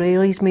Matt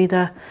O'Reilly's made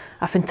a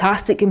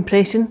fantastic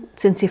impression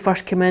since he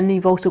first came in.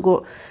 You've also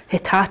got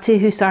Hatate,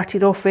 who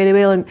started off very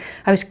well, and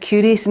I was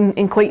curious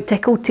and quite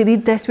tickled to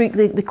read this week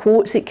the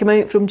quotes that came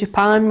out from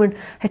Japan when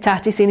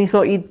Hatate saying he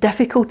thought he had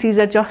difficulties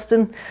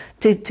adjusting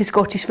to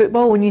Scottish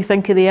football. When you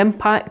think of the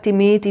impact he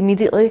made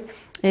immediately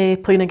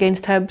playing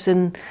against Hibs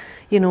and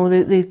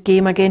the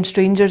game against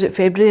Rangers at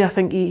February, I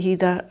think he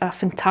had a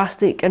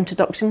fantastic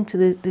introduction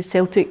to the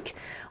Celtic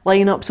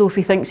lineup. So if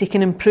he thinks he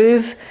can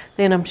improve,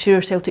 then I'm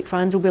sure Celtic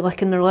fans will be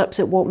licking their lips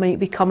at what might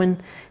be coming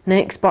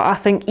next. But I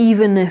think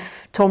even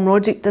if Tom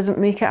Rogic doesn't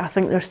make it, I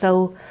think there's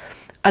still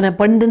an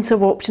abundance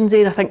of options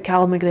there. I think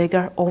Callum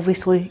McGregor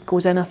obviously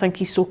goes in. I think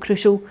he's so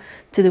crucial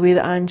to the way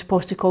that Ange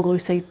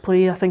Postecoglou's side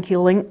play. I think he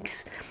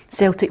links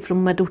Celtic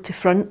from middle to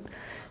front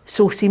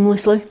so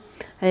seamlessly.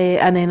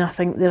 And then I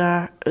think there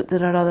are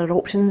other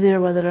options there,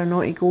 whether or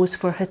not he goes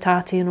for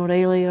Hatate and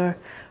O'Reilly or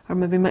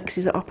maybe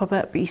mixes it up a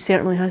bit, but he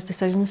certainly has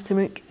decisions to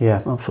make.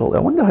 Yeah, absolutely.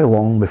 I wonder how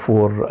long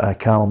before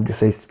Callum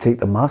decides to take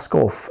the mask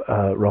off,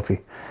 Ruffy.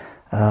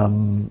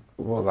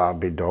 Well, that'd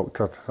be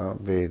doctor.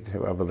 That'd be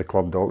whoever the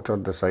club doctor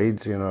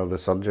decides, the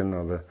surgeon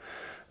or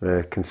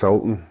the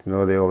consultant,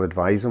 they'll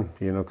advise him,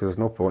 because there's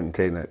no point in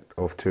taking it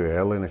off too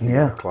early, and if you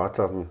get a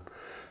clatter and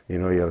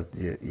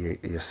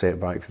you're set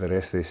back for the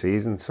rest of the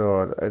season.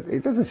 So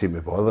it doesn't seem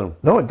to bother him.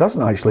 No, it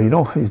doesn't actually.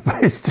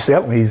 It's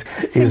certainly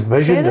his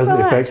vision isn't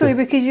affected. Actually,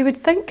 because you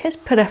would think his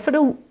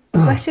peripheral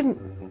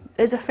vision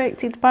is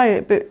affected by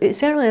it, but it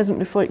certainly isn't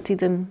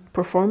reflected in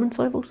performance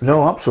levels.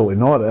 No, absolutely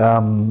not.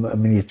 I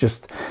mean, he's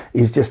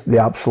just the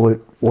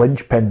absolute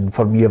linchpin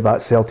for me of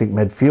that Celtic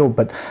midfield.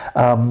 But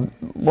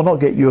we'll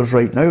not get yours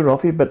right now,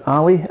 Ruffy. But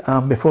Ali,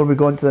 before we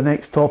go on to the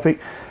next topic,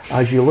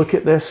 as you look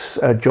at this,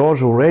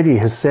 George already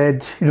has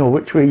said,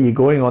 which way are you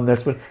going on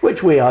this one?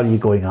 Which way are you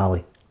going,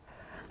 Ali?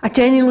 I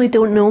genuinely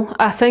don't know.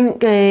 I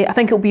think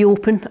it'll be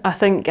open. I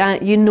think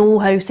you know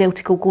how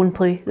Celtic will go and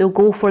play. They'll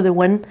go for the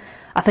win.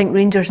 I think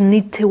Rangers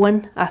need to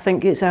win. I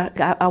think it's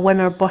a win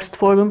or bust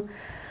for them.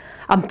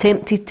 I'm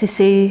tempted to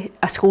say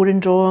a scoring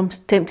draw. I'm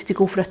tempted to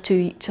go for a 2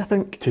 each, I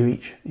think. 2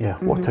 each, yeah.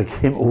 What a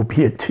game it will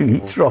be at 2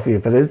 each, Ruffy.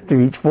 If it is 2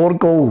 each, 4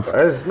 goals. It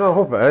is. No, I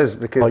hope it is.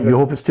 Because you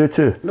hope it's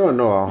 2-2?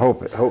 No, I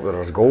hope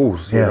there's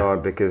goals,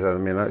 because,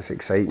 that's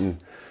exciting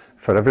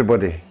for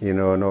everybody,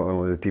 not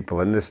only the people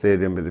in the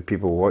stadium, but the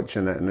people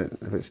watching it. And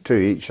if it's 2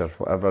 each or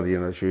whatever,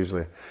 it's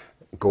usually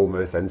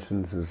goal-mouth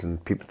instances and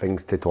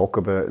things to talk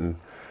about. And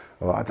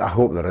I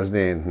hope there isn't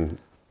anything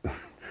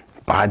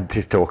bad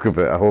to talk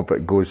about. I hope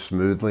it goes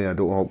smoothly. I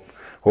don't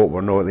hope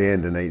we're not at the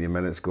end of 90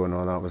 minutes going,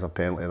 oh, that was a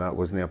penalty, that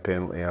wasn't a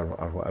penalty, or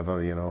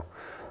whatever,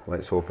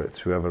 Let's hope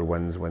it's whoever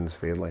wins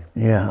fairly.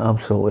 Yeah,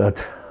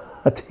 absolutely.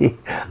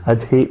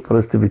 I'd hate for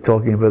us to be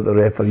talking about the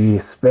referee,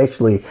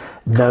 especially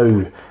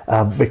now,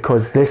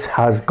 because this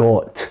has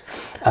got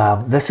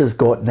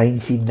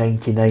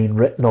 1999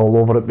 written all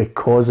over it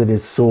because it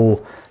is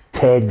so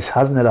tense,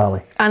 hasn't it,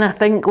 Ali? And I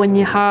think when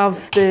you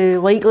have the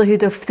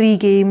likelihood of 3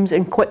 games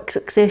in quick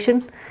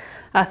succession,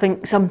 I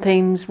think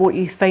sometimes what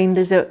you find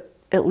is that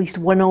at least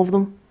one of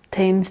them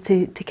tends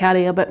to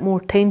carry a bit more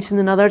tension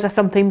than others. I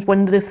sometimes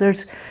wonder if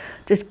there's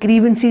just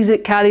grievances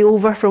that carry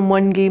over from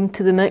one game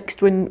to the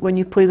next when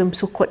you play them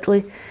so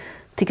quickly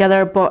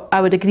together. But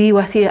I would agree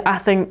with you. I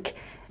think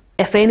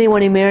if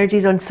anyone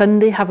emerges on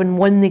Sunday having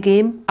won the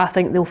game, I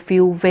think they'll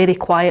feel very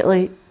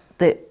quietly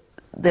that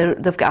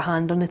they've got a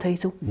hand on the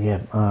title.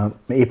 Yeah,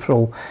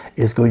 April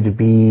is going to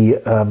be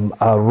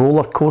a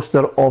roller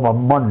coaster of a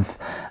month.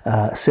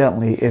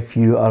 Certainly, if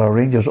you are a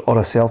Rangers or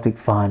a Celtic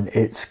fan,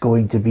 it's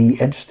going to be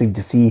interesting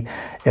to see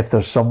if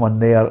there's someone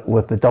there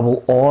with the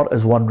double, or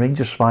as one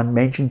Rangers fan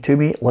mentioned to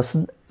me,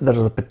 listen,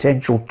 there's a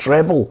potential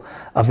treble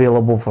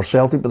available for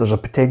Celtic, but there's a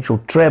potential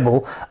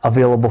treble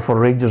available for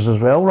Rangers as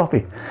well,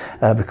 Ruffy,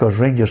 because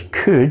Rangers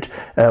could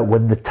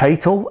win the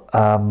title,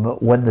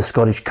 win the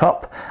Scottish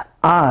Cup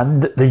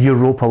and the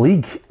Europa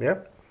League. Yeah,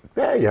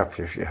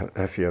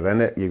 if you're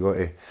in it, you got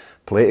to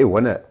play to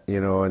win it, you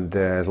know, and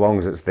as long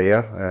as it's there,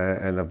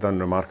 and they've done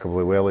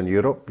remarkably well in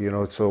Europe, you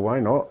know, so why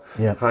not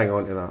hang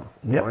on to that?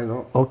 Yep. Why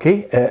not?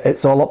 Okay,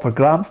 it's all up for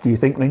grabs. Do you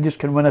think Rangers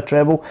can win a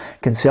treble?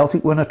 Can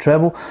Celtic win a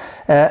treble?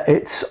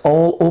 It's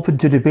all open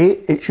to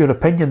debate. It's your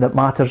opinion that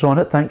matters on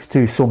it. Thanks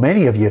to so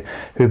many of you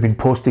who've been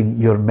posting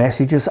your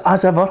messages.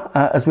 As ever,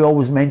 as we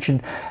always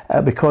mention,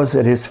 because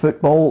it is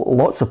football,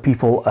 lots of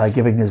people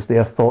giving us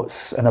their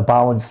thoughts in a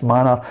balanced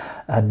manner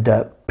and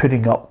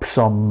putting up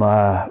some,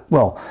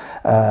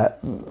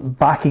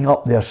 backing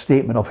up their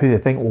statement of who they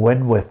think will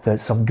win with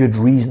some good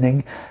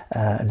reasoning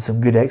and some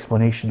good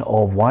explanation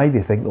of why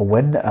they think they'll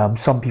win.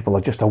 Some people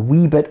are just a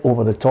wee bit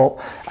over the top,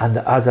 and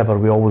as ever,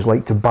 we always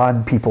like to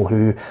ban people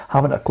who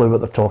haven't a clue what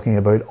they're talking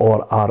about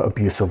or are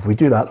abusive. We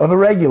do that on a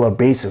regular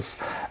basis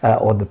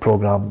on the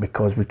programme,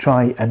 because we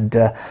try and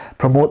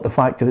promote the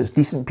fact that it's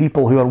decent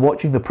people who are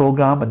watching the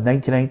programme, and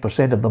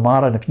 99% of them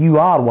are. And if you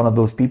are one of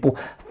those people,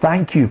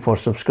 thank you for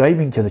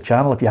subscribing to the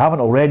channel. If you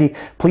haven't already,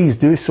 please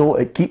do so.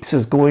 It keeps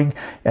us going,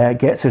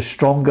 gets us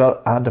stronger,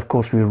 and of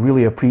course we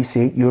really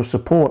appreciate your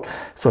support.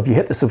 So if you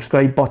hit the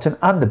subscribe button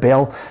and the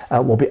bell,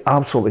 we'll be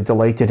absolutely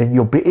delighted, and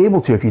you'll be able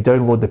to, if you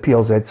download the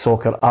PLZ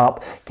Soccer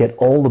app, get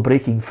all the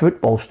breaking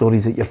football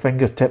stories at your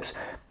fingertips.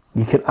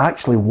 You can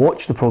actually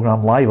watch the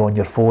programme live on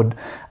your phone,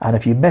 and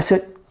if you miss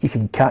it, you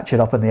can catch it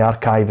up in the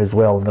archive as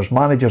well. And there's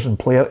managers and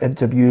player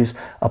interviews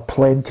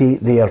aplenty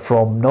there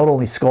from not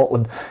only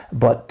Scotland,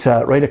 but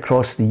right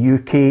across the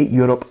UK,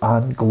 Europe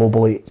and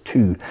globally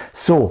too.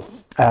 So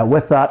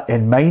with that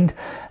in mind,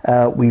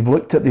 we've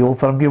looked at the Old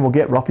Firm game. We'll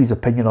get Ruffy's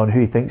opinion on who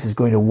he thinks is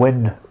going to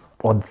win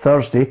on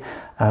Thursday,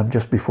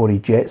 just before he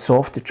jets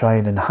off to try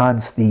and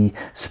enhance the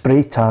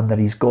spray tan that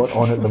he's got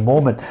on at the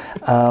moment.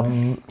 A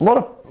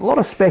lot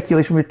of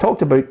speculation. We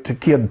talked about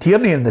Kieran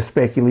Tierney in the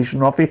speculation,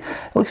 Ruffy.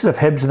 It looks as if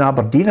Hibs and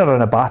Aberdeen are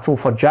in a battle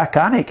for Jack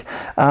Anick.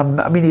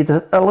 I mean, he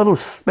had a little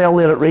spell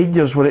there at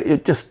Rangers where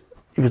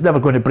he was never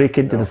going to break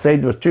into the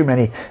side. There was too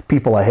many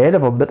people ahead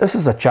of him. But this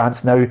is a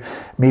chance now,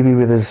 maybe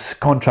with his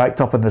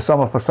contract up in the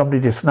summer, for somebody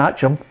to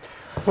snatch him.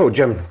 Well,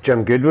 Jim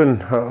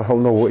Goodwin, he'll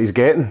know what he's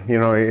getting. You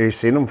know, he's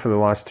seen him for the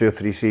last 2 or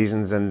 3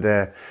 seasons, and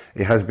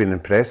he has been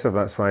impressive.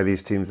 That's why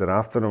these teams are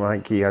after him. I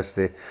think he has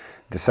to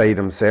decide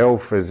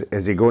himself.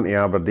 Is he going to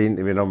Aberdeen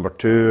to be number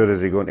 2, or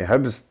is he going to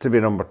Hibs to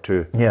be number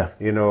 2? Yeah.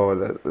 You know,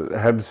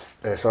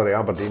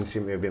 Aberdeen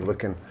seem to have been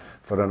looking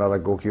for another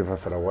goalkeeper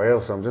for a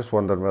while, so I'm just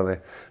wondering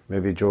whether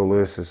maybe Joe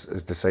Lewis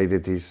has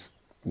decided he's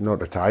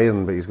not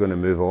retiring, but he's going to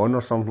move on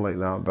or something like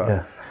that.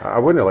 But I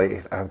wouldn't like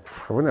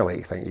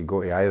to think he'd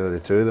go to either of the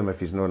two of them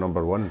if he's no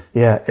number 1.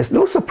 Yeah, it's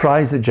no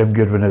surprise that Jim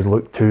Goodwin has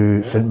looked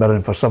to St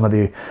Mirren for some of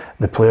the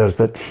players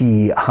that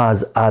he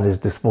has at his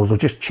disposal,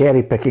 just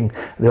cherry picking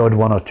the odd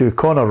one or two.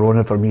 Connor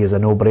Ronan for me is a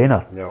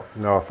no-brainer.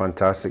 No,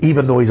 fantastic.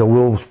 Even though he's a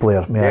Wolves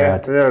player, may I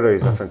add. Yeah,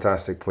 he's a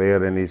fantastic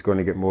player, and he's going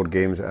to get more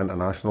games at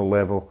international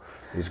level.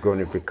 He's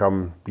going to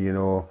become, you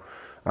know,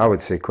 I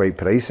would say quite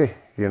pricey,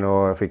 you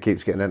know, if he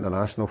keeps getting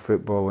international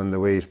football in the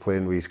way he's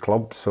playing with his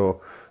club. So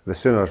the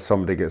sooner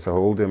somebody gets a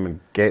hold of him and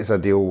gets a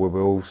deal with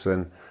Wolves,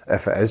 and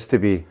if it is to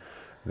be,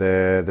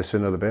 the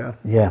sooner the better.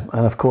 Yeah,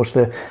 and of course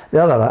the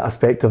other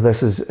aspect of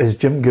this is as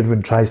Jim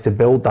Goodwin tries to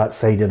build that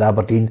side at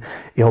Aberdeen,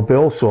 he'll be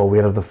also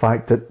aware of the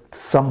fact that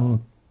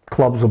some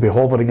clubs will be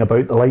hovering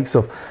about the likes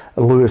of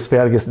Lewis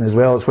Ferguson as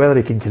well. It's whether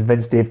he can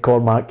convince Dave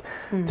Cormack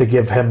to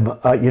give him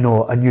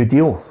a new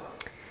deal.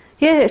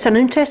 Yeah, it's an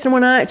interesting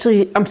one.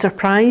 I'm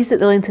surprised at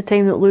the length of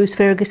time that Lewis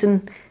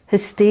Ferguson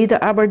has stayed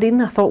at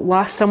Aberdeen. I thought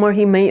last summer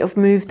he might have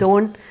moved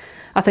on.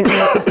 I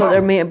thought there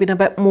might have been a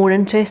bit more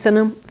interest in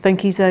him. I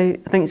think he's a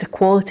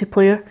quality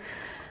player.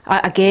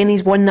 Again,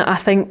 he's one that I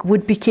think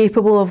would be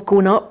capable of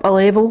going up a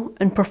level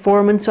in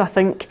performance. So I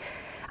think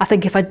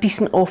if a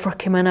decent offer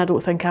came in, I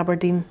don't think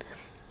Aberdeen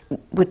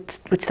would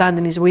stand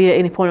in his way at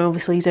any point.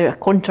 Obviously, he's out of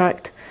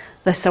contract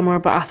this summer,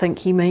 but I think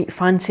he might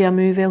fancy a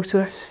move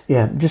elsewhere.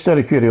 Yeah, just out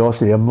of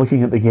curiosity, I'm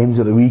looking at the games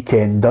at the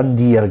weekend.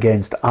 Dundee are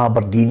against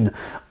Aberdeen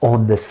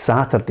on this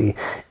Saturday.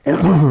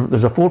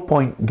 There's a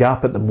 4-point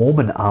gap at the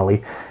moment,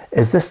 Ali.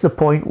 Is this the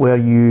point where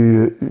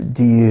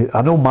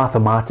I know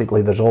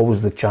mathematically there's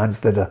always the chance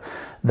that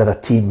a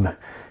team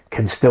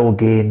can still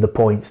gain the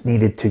points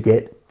needed to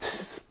get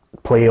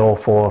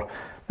playoff or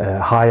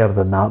higher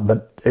than that,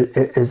 but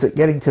is it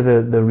getting to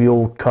the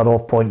real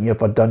cut-off point here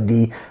for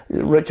Dundee?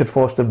 Richard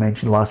Foster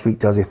mentioned last week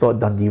to us he thought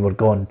Dundee were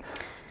gone.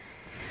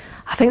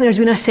 I think there's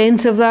been a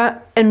sense of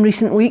that in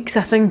recent weeks.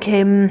 I think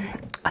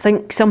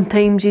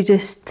sometimes you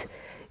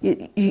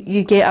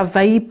get a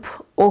vibe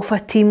off a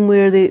team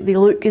where they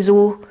look as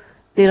though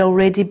they're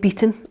already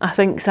beaten. I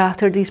think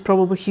Saturday's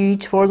probably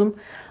huge for them.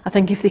 I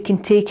think if they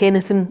can take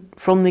anything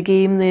from the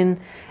game,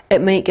 then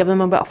it might give them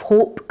a bit of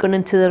hope going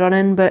into the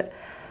run-in, but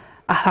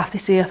I have to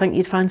say I think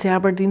you'd fancy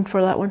Aberdeen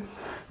for that one.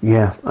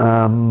 Yeah,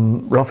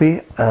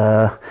 Ruffy,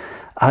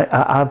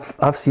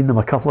 I've seen them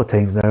a couple of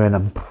times now,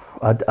 and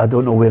I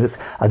don't know where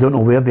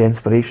the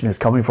inspiration is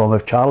coming from.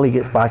 If Charlie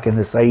gets back in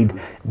the side,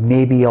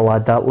 maybe he'll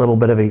add that little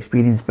bit of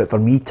experience, but for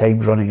me,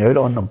 time's running out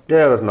on them.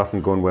 Yeah, there's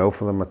nothing going well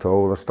for them at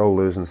all. They're still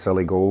losing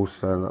silly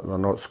goals, and they're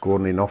not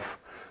scoring enough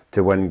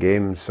to win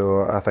games.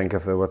 So I think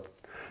if they were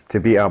to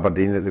beat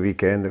Aberdeen at the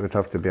weekend, it would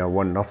have to be a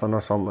 1-0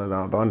 or something like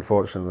that. But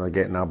unfortunately,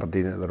 they're getting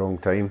Aberdeen at the wrong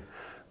time.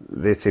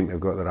 They seem to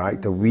have got their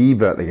act a wee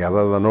bit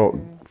together. They're not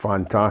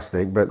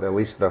fantastic, but at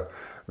least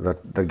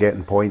they're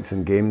getting points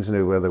in games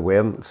now where they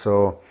weren't.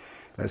 So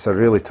it's a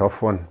really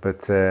tough one.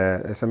 But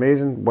it's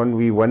amazing. One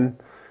wee win,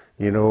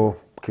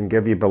 can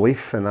give you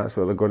belief, and that's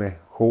what they're going to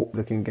hope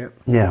they can get.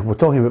 Yeah, we're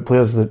talking about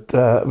players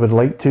that would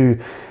like to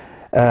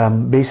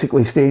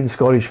basically stay in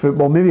Scottish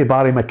football. Maybe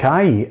Barry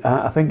Mackay.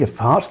 I think if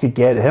Hearts could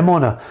get him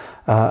on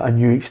a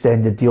new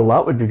extended deal,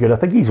 that would be good. I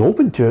think he's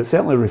open to it,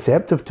 certainly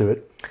receptive to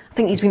it. I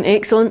think he's been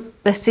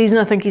excellent this season.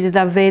 I think he's had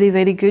a very,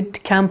 very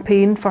good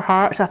campaign for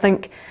Hearts. I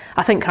think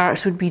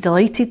Hearts would be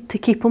delighted to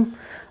keep him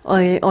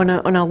on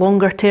a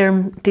longer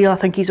term deal. I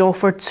think he's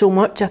offered so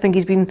much. I think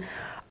he's been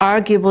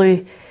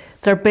arguably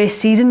their best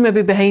season,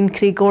 maybe behind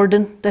Craig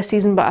Gordon this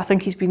season, but I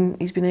think he's been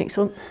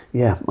excellent.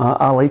 Yeah,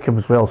 I like him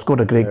as well.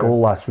 Scored a great goal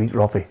last week,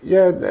 Ruffy.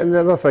 Yeah, and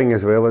the other thing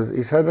as well is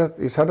he's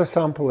had a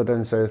sample of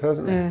down south,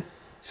 hasn't he? Yeah.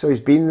 So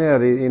he's been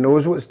there. He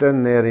knows what's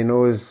down there. He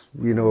knows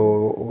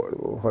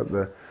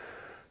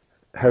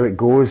how it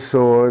goes.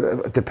 So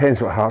it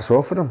depends what Hearts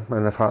offer him,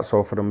 and if Hearts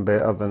offer him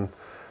better than.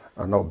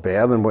 Or not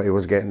better than what he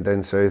was getting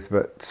down south,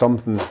 but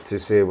something to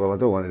say, well, I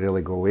don't want to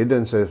really go away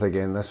down south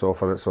again. This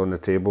offer that's on the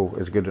table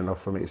is good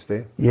enough for me to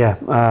stay. Yeah,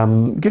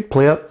 good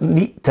player,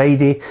 neat,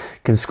 tidy,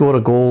 can score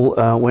a goal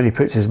when he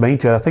puts his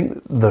mind to it. I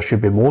think there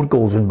should be more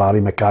goals in Barry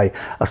Mackay.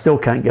 I still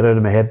can't get out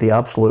of my head the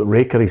absolute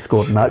raker he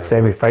scored in that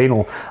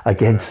semi-final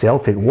against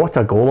Celtic. What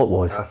a goal it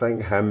was. I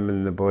think him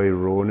and the boy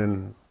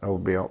Ronan will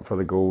be up for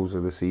the goals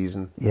of the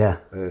season. Yeah.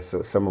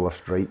 So similar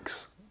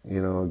strikes,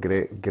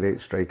 great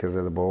strikers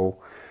of the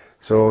ball.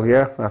 So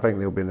yeah, I think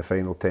they'll be in the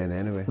final 10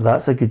 anyway.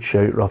 That's a good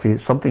shout, Ruffy.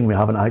 It's something we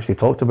haven't actually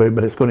talked about,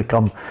 but it's going to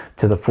come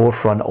to the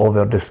forefront of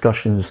our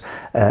discussions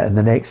in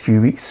the next few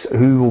weeks.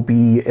 Who will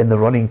be in the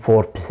running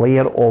for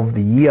Player of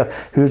the Year?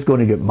 Who's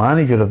going to get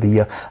Manager of the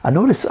Year? I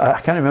noticed, I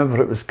can't remember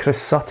if it was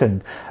Chris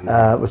Sutton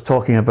was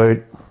talking about,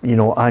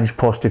 Ange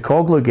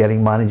Postecoglou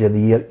getting Manager of the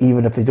Year,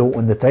 even if they don't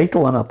win the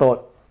title. And I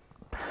thought,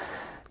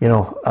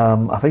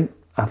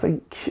 I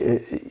think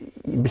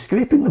you'd be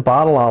scraping the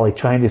barrel, Ali,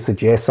 trying to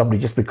suggest somebody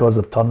just because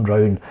they've turned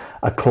round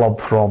a club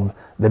from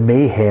the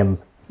mayhem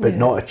but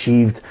not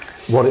achieved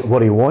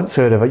what he wants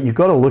out of it. You've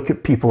got to look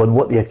at people and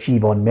what they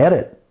achieve on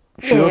merit.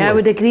 Surely. Yeah, I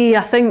would agree.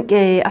 I think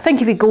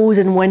if he goes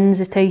and wins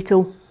the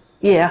title,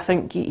 I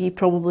think he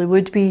probably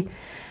would be.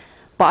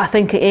 But I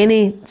think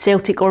any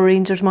Celtic or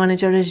Rangers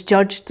manager is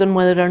judged on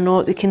whether or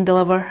not they can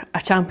deliver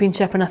a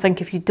championship, and I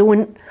think if you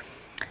don't,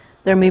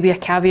 there may be a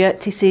caveat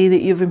to say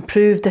that you've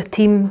improved a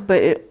team,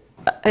 but it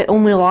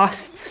only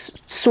lasts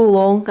so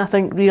long. I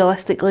think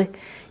realistically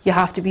you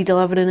have to be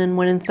delivering and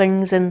winning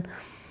things, and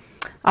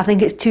I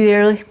think it's too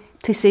early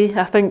to say.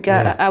 I think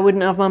I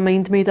wouldn't have my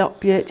mind made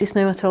up yet just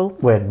now at all.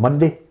 When?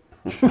 Monday?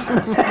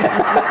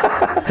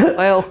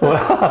 Well,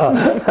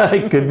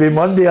 it could be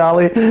Monday,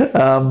 Ali.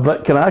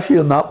 But can I ask you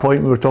on that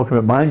point, we were talking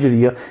about Manager of the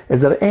Year,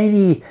 is there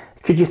any,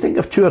 could you think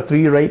of 2 or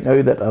 3 right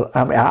now that are,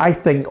 I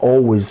think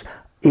always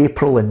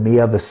April and May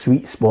are the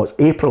sweet spots,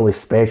 April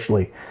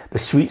especially, the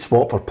sweet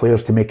spot for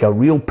players to make a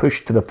real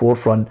push to the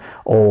forefront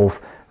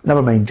of,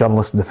 never mind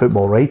journalists and the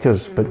football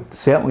writers, but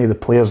certainly the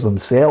players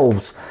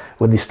themselves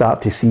when they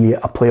start to see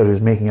a player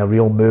who's making a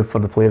real move for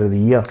the Player of the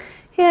Year.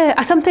 Yeah,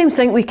 I sometimes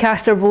think we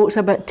cast our votes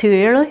a bit too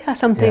early. I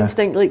sometimes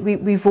think like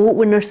we vote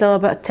when there's still a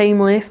bit of time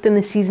left in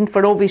the season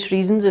for obvious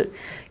reasons that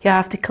you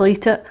have to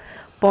collate it.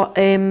 But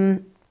I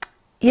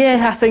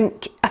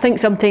think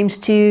sometimes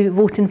too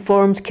voting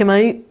forms come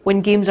out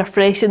when games are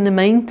fresh in the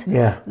mind.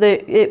 Yeah.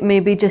 That it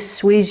maybe just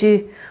sways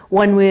you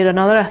one way or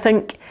another. I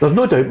think there's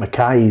no doubt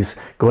Mackay's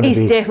going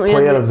to be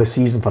Player of the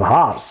Season for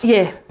Hearts.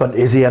 Yeah. But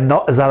is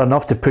that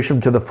enough to push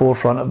him to the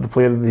forefront of the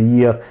Player of the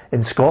Year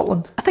in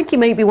Scotland? I think he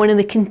might be one of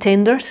the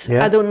contenders.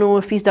 Yeah. I don't know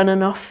if he's done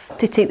enough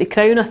to take the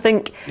crown. I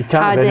think you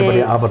can't have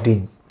anybody at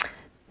Aberdeen.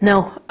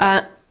 No,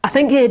 I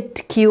think had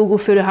Kyogo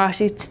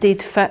Furuhashi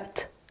stayed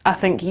fit, I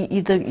think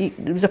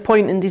there was a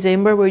point in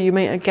December where you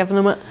might have given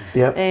him it.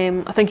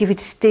 Yep. I think if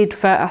he'd stayed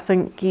fit, I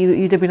think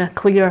he'd have been a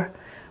clear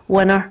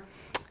winner.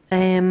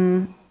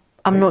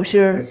 I'm not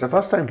sure. It's the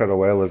first time for a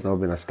while there's not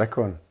been a stick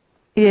on.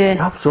 Yeah,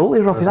 absolutely,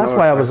 Ruffy. That's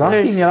why I was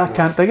asking you. I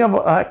can't think of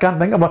it.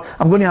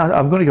 I'm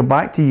going to go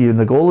back to you in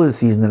the goal of the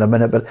season in a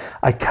minute, but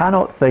I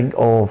cannot think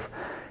of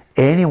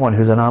anyone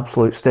who's an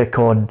absolute stick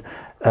on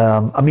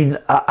I mean,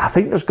 I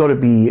think there's got to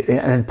be,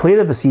 and player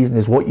of the season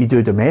is what you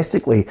do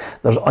domestically.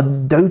 There's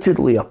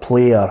undoubtedly a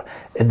player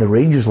in the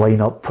Rangers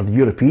lineup for the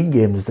European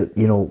games that,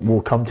 you know,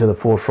 will come to the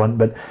forefront.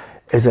 But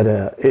is it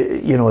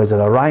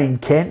a Ryan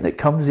Kent that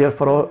comes there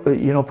for,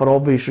 you know, for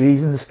obvious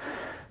reasons?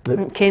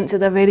 Kent's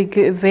had a very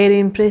good, very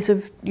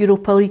impressive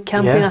Europa League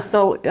campaign.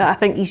 I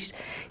think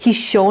he's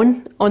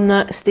shone on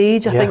that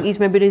stage. I think he's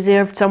maybe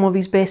reserved some of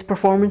his best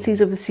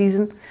performances of the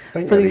season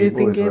for the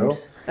European games.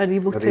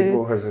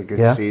 Aribo has a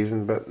good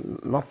season,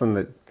 but nothing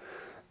that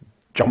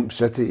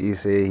jumps at it. You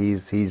say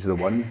he's the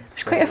one.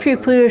 There's quite a few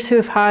players who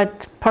have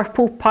had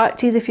purple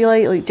patches, if you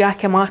like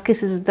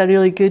Giacomakis has had a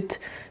really good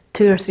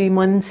 2 or 3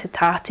 months.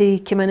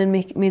 Hatate came in and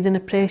made an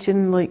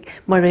impression. Like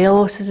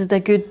Morelos has had a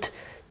good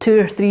 2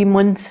 or 3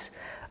 months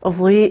of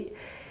late.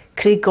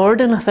 Craig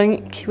Gordon, I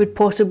think, would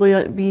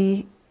possibly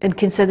be in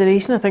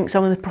consideration. I think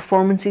some of the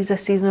performances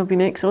this season have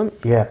been excellent.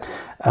 Yeah,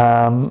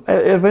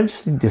 it'll be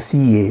interesting to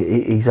see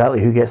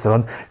exactly who gets the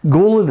run.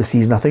 Goal of the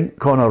season, I think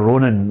Connor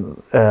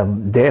Ronan,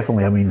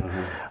 definitely. I mean,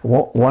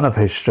 one of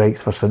his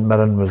strikes for St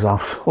Mirren was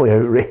absolutely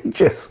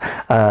outrageous.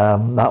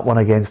 That one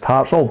against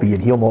Hearts,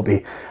 albeit he'll not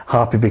be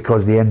happy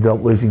because they ended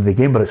up losing the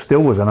game, but it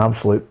still was an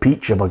absolute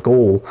peach of a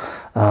goal.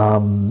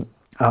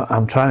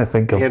 I'm trying to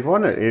think of... He had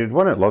won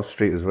at Love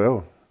Street as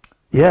well.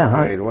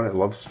 Yeah, he'd won at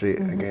Love Street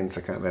against,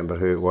 I can't remember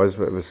who it was,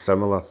 but it was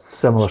similar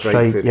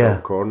strike, for yeah.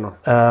 top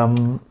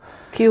corner.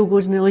 Keogh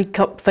goes in the League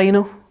Cup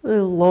final,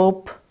 the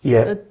lob,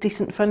 a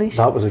decent finish.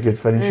 That was a good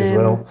finish as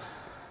well.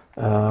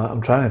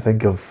 I'm trying to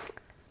think of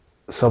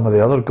some of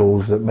the other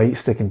goals that might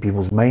stick in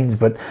people's minds,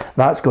 but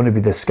that's going to be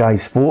the Sky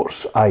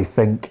Sports. I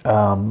think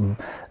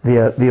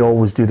they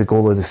always do the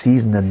goal of the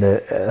season and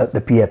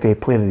the PFA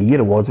Player of the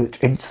Year awards, which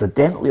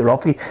incidentally,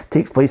 Ruffy,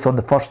 takes place on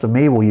the 1st of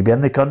May. Will you be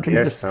in the country?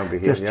 Yes, I'll be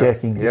here. Just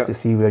checking, just to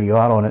see where you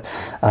are on it.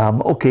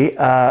 Okay,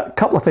 a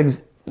couple of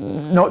things,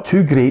 not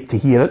too great to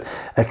hear it.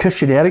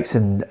 Christian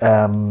Eriksen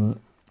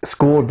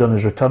scored on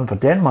his return for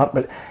Denmark,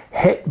 but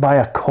hit by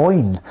a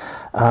coin.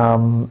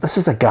 This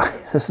is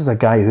a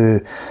guy who,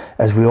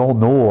 as we all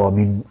know, I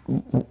mean,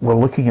 we're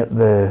looking at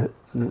the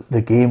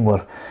game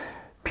where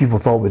people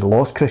thought we'd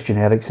lost Christian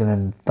Eriksen,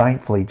 and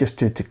thankfully, just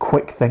due to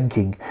quick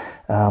thinking,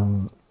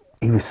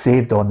 he was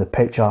saved on the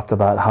pitch after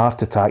that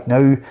heart attack. Now,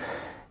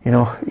 you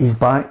know, he's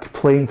back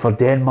playing for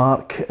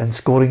Denmark and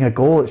scoring a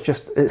goal.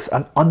 It's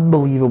an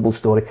unbelievable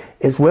story.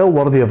 It's well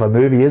worthy of a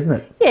movie, isn't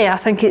it? Yeah, I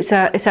think it's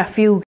a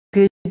feel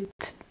good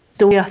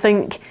story. I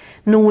think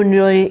no one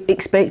really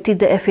expected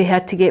that if he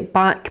had to get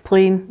back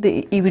playing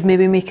that he would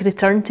maybe make a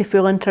return to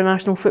full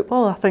international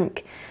football. I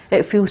think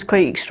it feels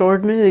quite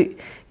extraordinary that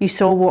you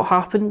saw what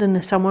happened in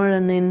the summer,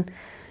 and then,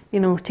 you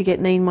know, to get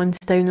 9 months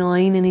down the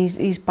line and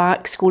he's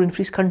back scoring for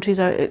his country.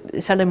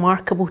 It's a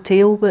remarkable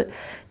tale, but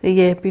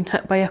being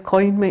hit by a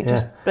coin might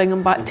just bring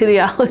him back to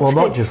reality. Well,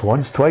 not just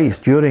once, twice,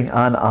 during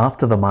and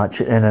after the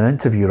match in an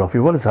interview,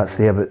 Ruffy. What does that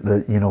say about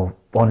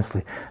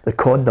honestly, the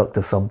conduct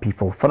of some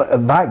people? For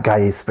that guy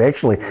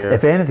especially,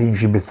 if anything, you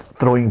should be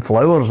throwing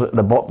flowers at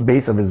the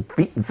base of his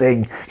feet and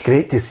saying,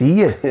 "Great to see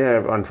you."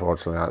 Yeah,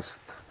 unfortunately,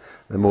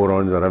 the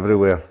morons are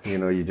everywhere. You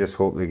know, you just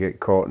hope they get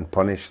caught and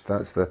punished.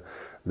 That's the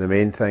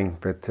main thing.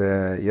 But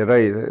you're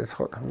right.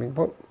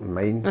 What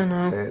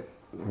mindset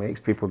makes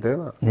people do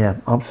that? Yeah,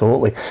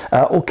 absolutely.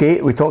 Okay,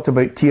 we talked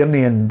about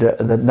Tierney and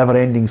the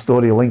never-ending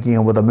story linking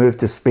him with a move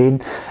to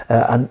Spain.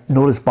 And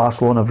notice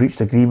Barcelona have reached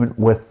agreement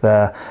with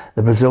the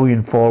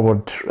Brazilian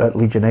forward at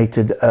Leeds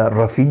United,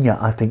 Rafinha.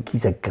 I think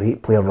he's a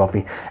great player,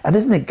 Ruffy. And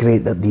isn't it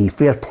great that the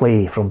fair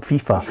play from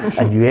FIFA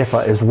and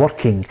UEFA is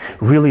working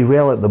really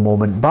well at the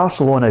moment?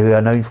 Barcelona, who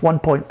announced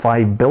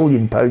 £1.5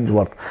 billion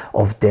worth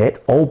of debt,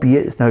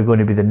 albeit it's now going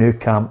to be the Nou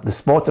Camp, the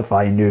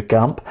Spotify Nou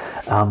Camp.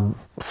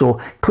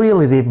 So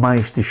clearly they've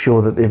managed to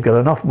show that they've got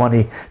enough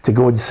money to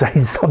go and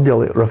sign somebody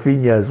like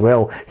Rafinha as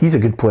well. He's a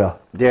good player.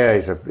 Yeah,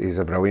 he's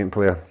a brilliant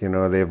player. You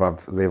know, they've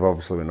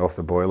obviously went off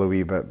the boil a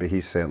wee bit, but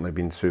he's certainly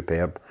been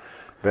superb.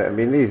 But I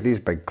mean, these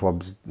big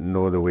clubs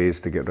know the ways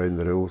to get around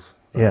the rules.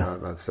 Yeah,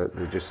 that's it.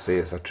 They just say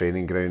it's a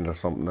training ground or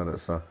something, and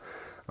it's I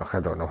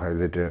don't know how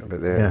they do it,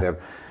 but the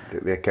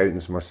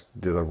accountants must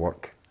do their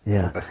work.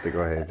 Yeah. For this to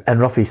go ahead. And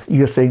Ruffy,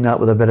 you're saying that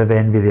with a bit of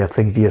envy there,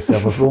 thinking to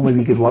yourself, if only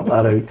we could work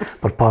that out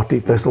for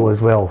Partick Thistle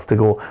as well, to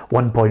go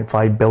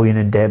 1.5 billion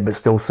in debt but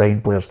still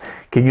sign players.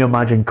 Can you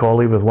imagine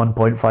Colley with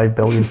 1.5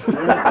 billion?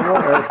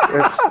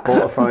 if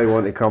Spotify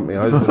want to come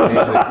to us and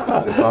make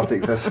the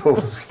Partick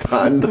Thistle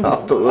stand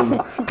after them,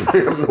 we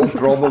have no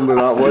problem with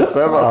that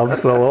whatsoever.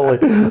 Absolutely.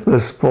 The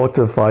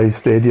Spotify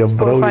Stadium,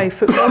 brilliant. Spotify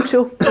football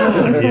show.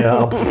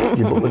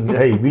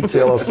 Hey, we'd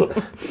sell our soul.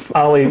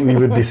 Ali, we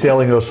would be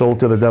selling our soul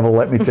to the devil,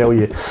 let me tell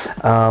you.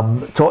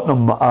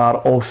 Tottenham are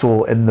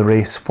also in the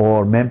race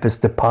for Memphis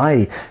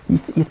Depay.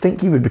 You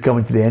think he would be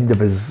coming to the end of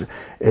his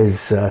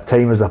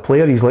time as a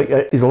player? He's a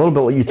little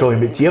bit like you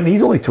talking about Tierney.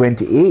 He's only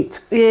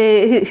 28.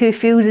 Yeah, who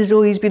feels as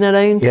though he's been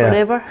around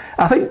forever.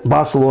 I think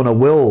Barcelona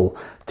will,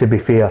 to be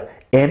fair,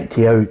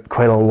 empty out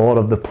quite a lot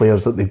of the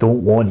players that they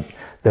don't want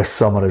this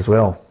summer as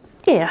well.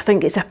 Yeah, I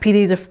think it's a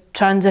period of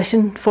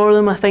transition for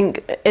them. I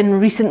think in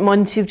recent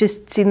months you've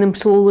just seen them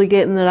slowly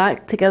getting their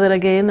act together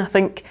again. I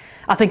think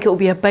it'll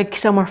be a big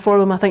summer for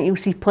them. I think you'll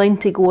see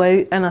plenty go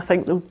out, and I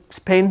think they'll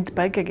spend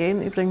big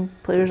again to bring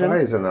players in.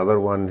 He's another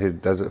one who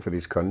does it for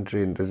his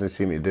country and doesn't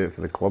seem to do it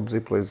for the clubs he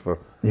plays for.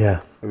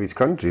 Yeah. His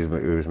country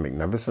was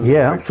magnificent.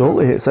 Yeah,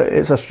 absolutely. It's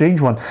a strange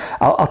one.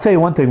 I'll tell you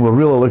one thing we're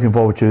really looking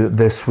forward to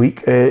this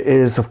week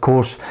is, of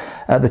course,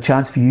 the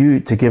chance for you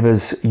to give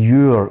us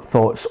your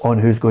thoughts on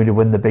who's going to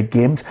win the big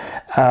games.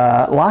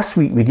 Last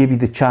week we gave you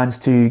the chance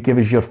to give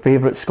us your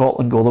favourite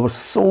Scotland goal. There were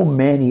so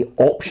many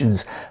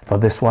options for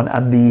this one,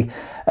 and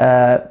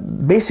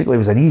basically it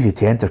was an easy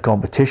to enter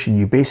competition.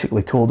 You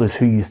basically told us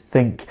who you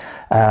think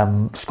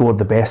scored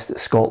the best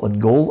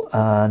Scotland goal,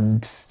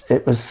 and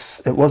it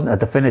wasn't a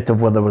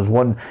definitive where there was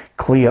one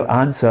clear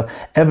answer.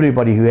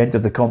 Everybody who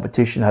entered the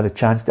competition had a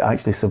chance to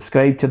actually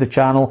subscribe to the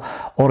channel,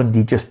 or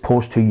indeed just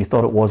post who you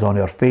thought it was on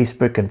our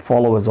Facebook and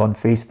follow us on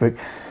Facebook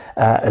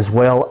as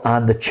well.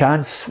 And the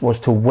chance was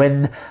to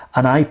win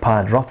an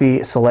iPad.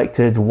 Ruffy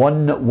selected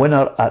one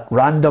winner at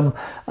random,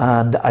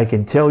 and I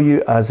can tell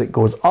you as it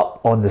goes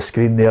up on the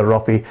screen there,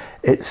 Ruffy,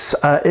 it's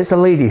a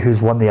lady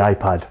who's won the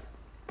iPad.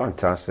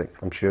 Fantastic.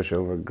 I'm sure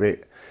she'll have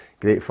great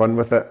fun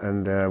with it,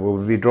 and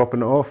we'll be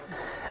dropping it off.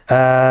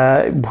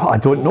 I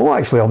don't know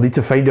actually. I'll need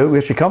to find out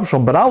where she comes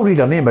from, but I'll read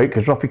her name out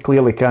because Ruffy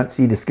clearly can't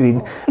see the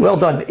screen. Well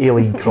done,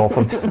 Aileen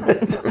Crawford.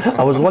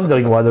 I was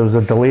wondering why there was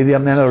a delay there,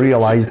 and then I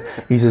realised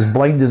he's as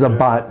blind as a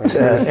bat.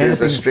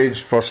 It's a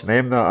strange first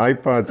name, that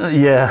iPad.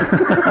 Yeah,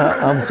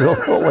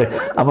 absolutely.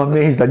 I'm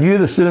amazed. I knew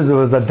as soon as there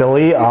was a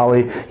delay,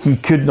 Ali, he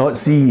could not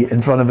see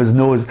in front of his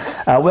nose.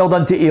 Well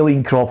done to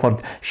Aileen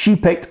Crawford. She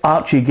picked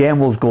Archie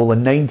Gemmell's goal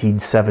in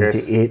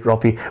 1978, yes.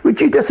 Ruffy.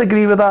 Would you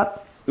disagree with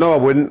that? No, I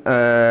wouldn't.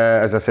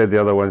 As I said, the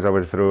other ones I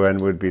would throw in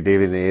would be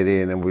David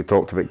Nairey, and then we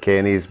talked about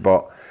Kenny's,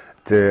 but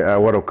to a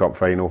World Cup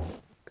final,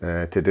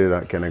 to do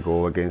that kind of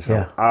goal against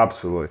them,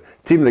 absolutely.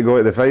 Team that go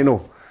to the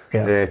final,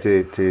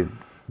 to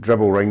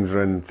dribble rings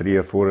around 3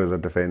 or 4 of the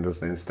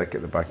defenders and then stick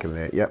at the back of the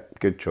net. Yep,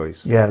 good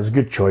choice. Yeah, it was a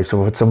good choice. So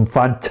we've had some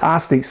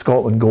fantastic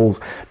Scotland goals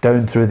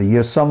down through the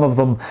years. Some of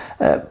them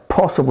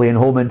possibly in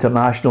home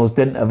internationals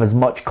didn't have as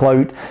much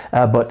clout,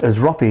 but as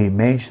Ruffy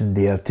mentioned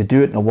there, to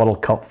do it in a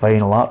World Cup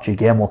final, Archie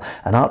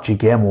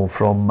Gemmell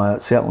from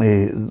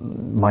certainly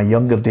my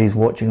younger days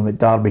watching him at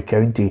Derby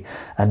County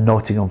and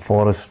Nottingham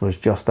Forest was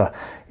just a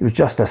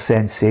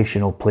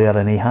sensational player,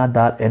 and he had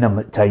that in him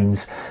at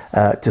times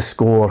to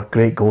score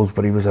great goals,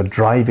 but he was a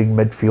driving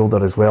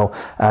midfielder as well.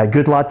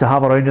 Good lad to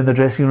have around in the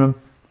dressing room.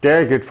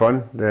 Yeah, good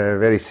fun.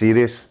 Very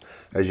serious,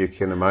 as you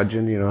can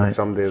imagine. You know, right.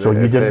 Someday. So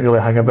you didn't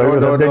really hang about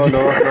with him, did you?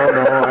 No.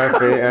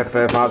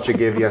 If Archie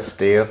gave you a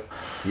stare,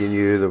 you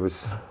knew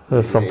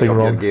there's something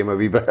wrong. Your game a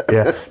wee bit.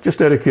 Yeah. Just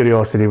out of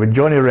curiosity, when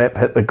Johnny Rep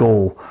hit the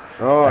goal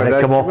and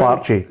it came off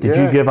Archie, did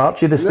you give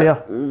Archie the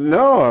stare?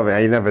 No, I mean,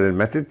 I never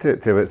admitted to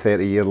it till about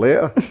 30 years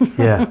later.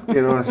 Yeah.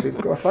 You know, I said,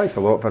 God, thanks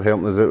a lot for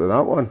helping us out with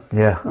that one.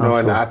 Yeah. No,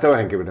 and I don't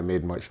think it would have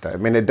made much difference.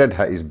 I mean, it did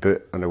hit his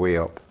boot on the way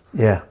up.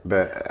 Yeah,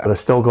 but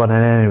it's still gone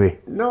in anyway.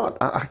 No,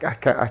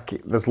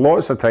 there's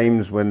lots of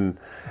times when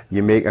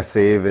you make a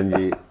save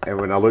and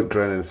when I looked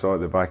around and saw it at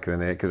the back of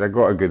the net, because I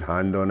got a good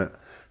hand on it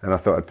and I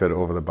thought I'd put it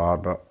over the bar,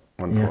 but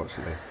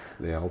unfortunately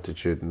the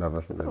altitude and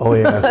everything. Oh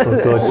yeah,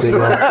 for God's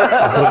sake,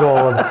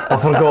 I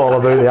forgot all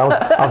about the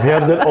altitude. I've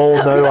heard it all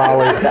now,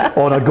 Ali,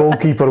 on a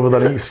goalkeeper with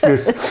an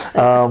excuse.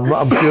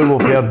 I'm sure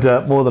we've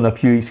heard more than a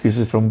few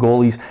excuses from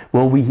goalies.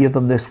 Will we hear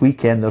them this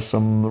weekend? There's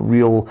some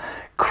real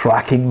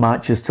cracking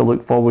matches to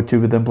look forward to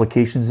with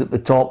implications at the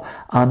top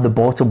and the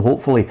bottom.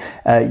 Hopefully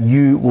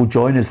you will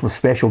join us with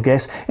special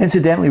guests.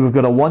 Incidentally, we've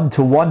got a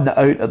 1-to-1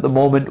 out at the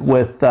moment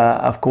with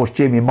of course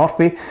Jamie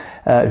Murphy,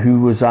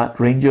 who was at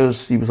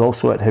Rangers. He was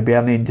also at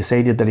Hibernian and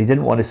decided that he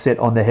didn't want to sit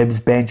on the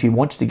Hibs bench. He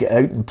wanted to get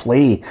out and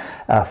play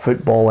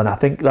football, and I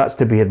think that's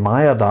to be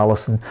admired,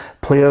 Alison.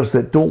 Players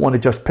that don't want to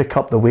just pick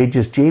up the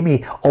wages.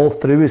 Jamie, all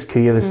through his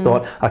career, has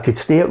thought, I could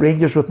stay at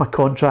Rangers with my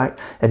contract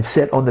and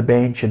sit on the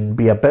bench and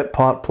be a bit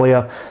part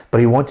player, but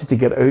he wanted to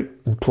get out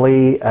and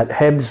play at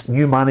Hibs.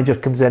 New manager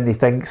comes in, he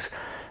thinks,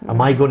 am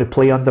I going to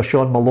play under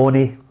Sean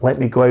Maloney? Let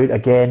me go out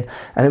again.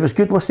 And it was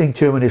good listening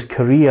to him in his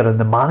career and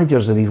the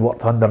managers that he's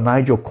worked under,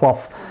 Nigel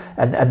Clough,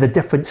 and the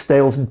different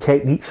styles and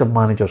techniques of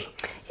managers.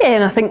 Yeah,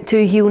 and I think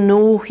too, he'll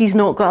know he's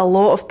not got a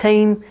lot of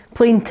playing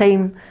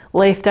time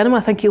left in him.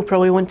 I think he'll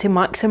probably want to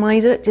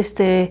maximise it, just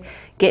to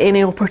get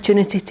any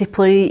opportunity to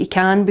play he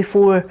can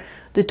before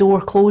the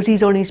door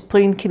closes on his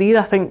playing career.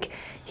 I think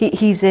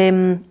he's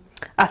a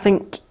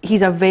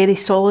very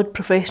solid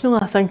professional.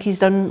 I think he's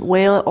done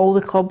well at all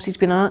the clubs he's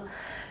been at.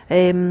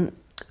 A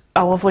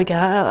lovely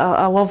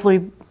guy, a lovely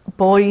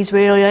boy as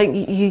well. I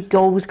think you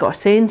always got a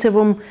sense of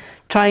him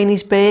trying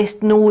his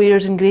best, no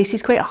airs and grace.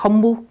 He's quite a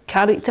humble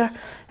character.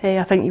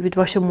 I think you would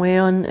wish him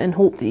well and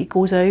hope that he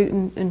goes out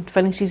and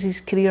finishes his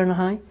career on a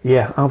high.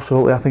 Yeah,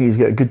 absolutely. I think he's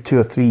got a good 2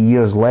 or 3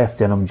 years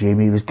left in him,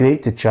 Jamie. He was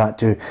great to chat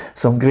to.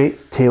 Some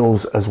great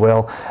tales as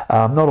well.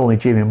 Not only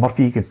Jamie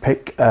Murphy, you could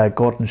pick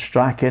Gordon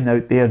Strachan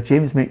out there.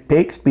 James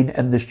McPake's been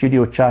in the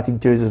studio chatting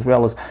to us, as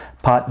well as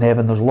Pat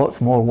Nevin. There's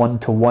lots more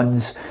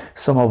one-to-ones.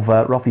 Some of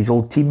Ruffy's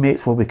old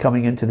teammates will be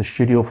coming into the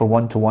studio for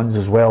one-to-ones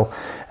as well.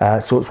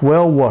 So it's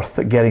well worth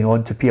getting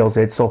on to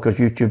PLZ Soccer's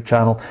YouTube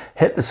channel.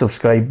 Hit the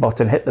subscribe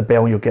button, hit the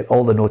bell, you'll get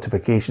all the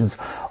notifications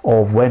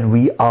of when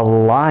we are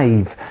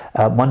live.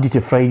 Monday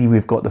to Friday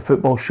we've got the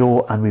football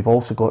show, and we've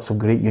also got some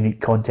great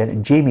unique content,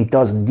 and Jamie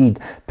does indeed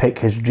pick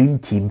his dream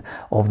team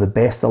of the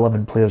best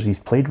 11 players he's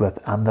played with,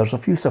 and there's a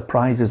few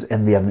surprises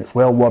in there, and it's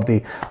well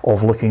worthy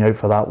of looking out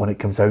for that when it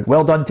comes out.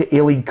 Well done to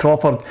Aileen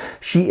Crawford.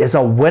 She is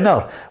a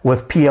winner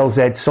with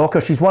PLZ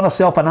Soccer. She's won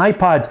herself an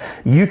iPad.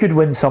 You could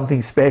win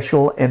something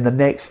special in the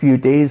next few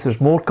days.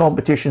 There's more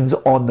competitions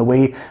on the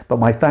way, but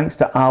my thanks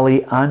to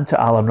Ali and to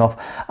Alan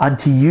Ruff, and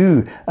to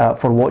you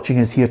for watching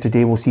us here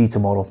today. We'll see you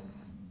tomorrow.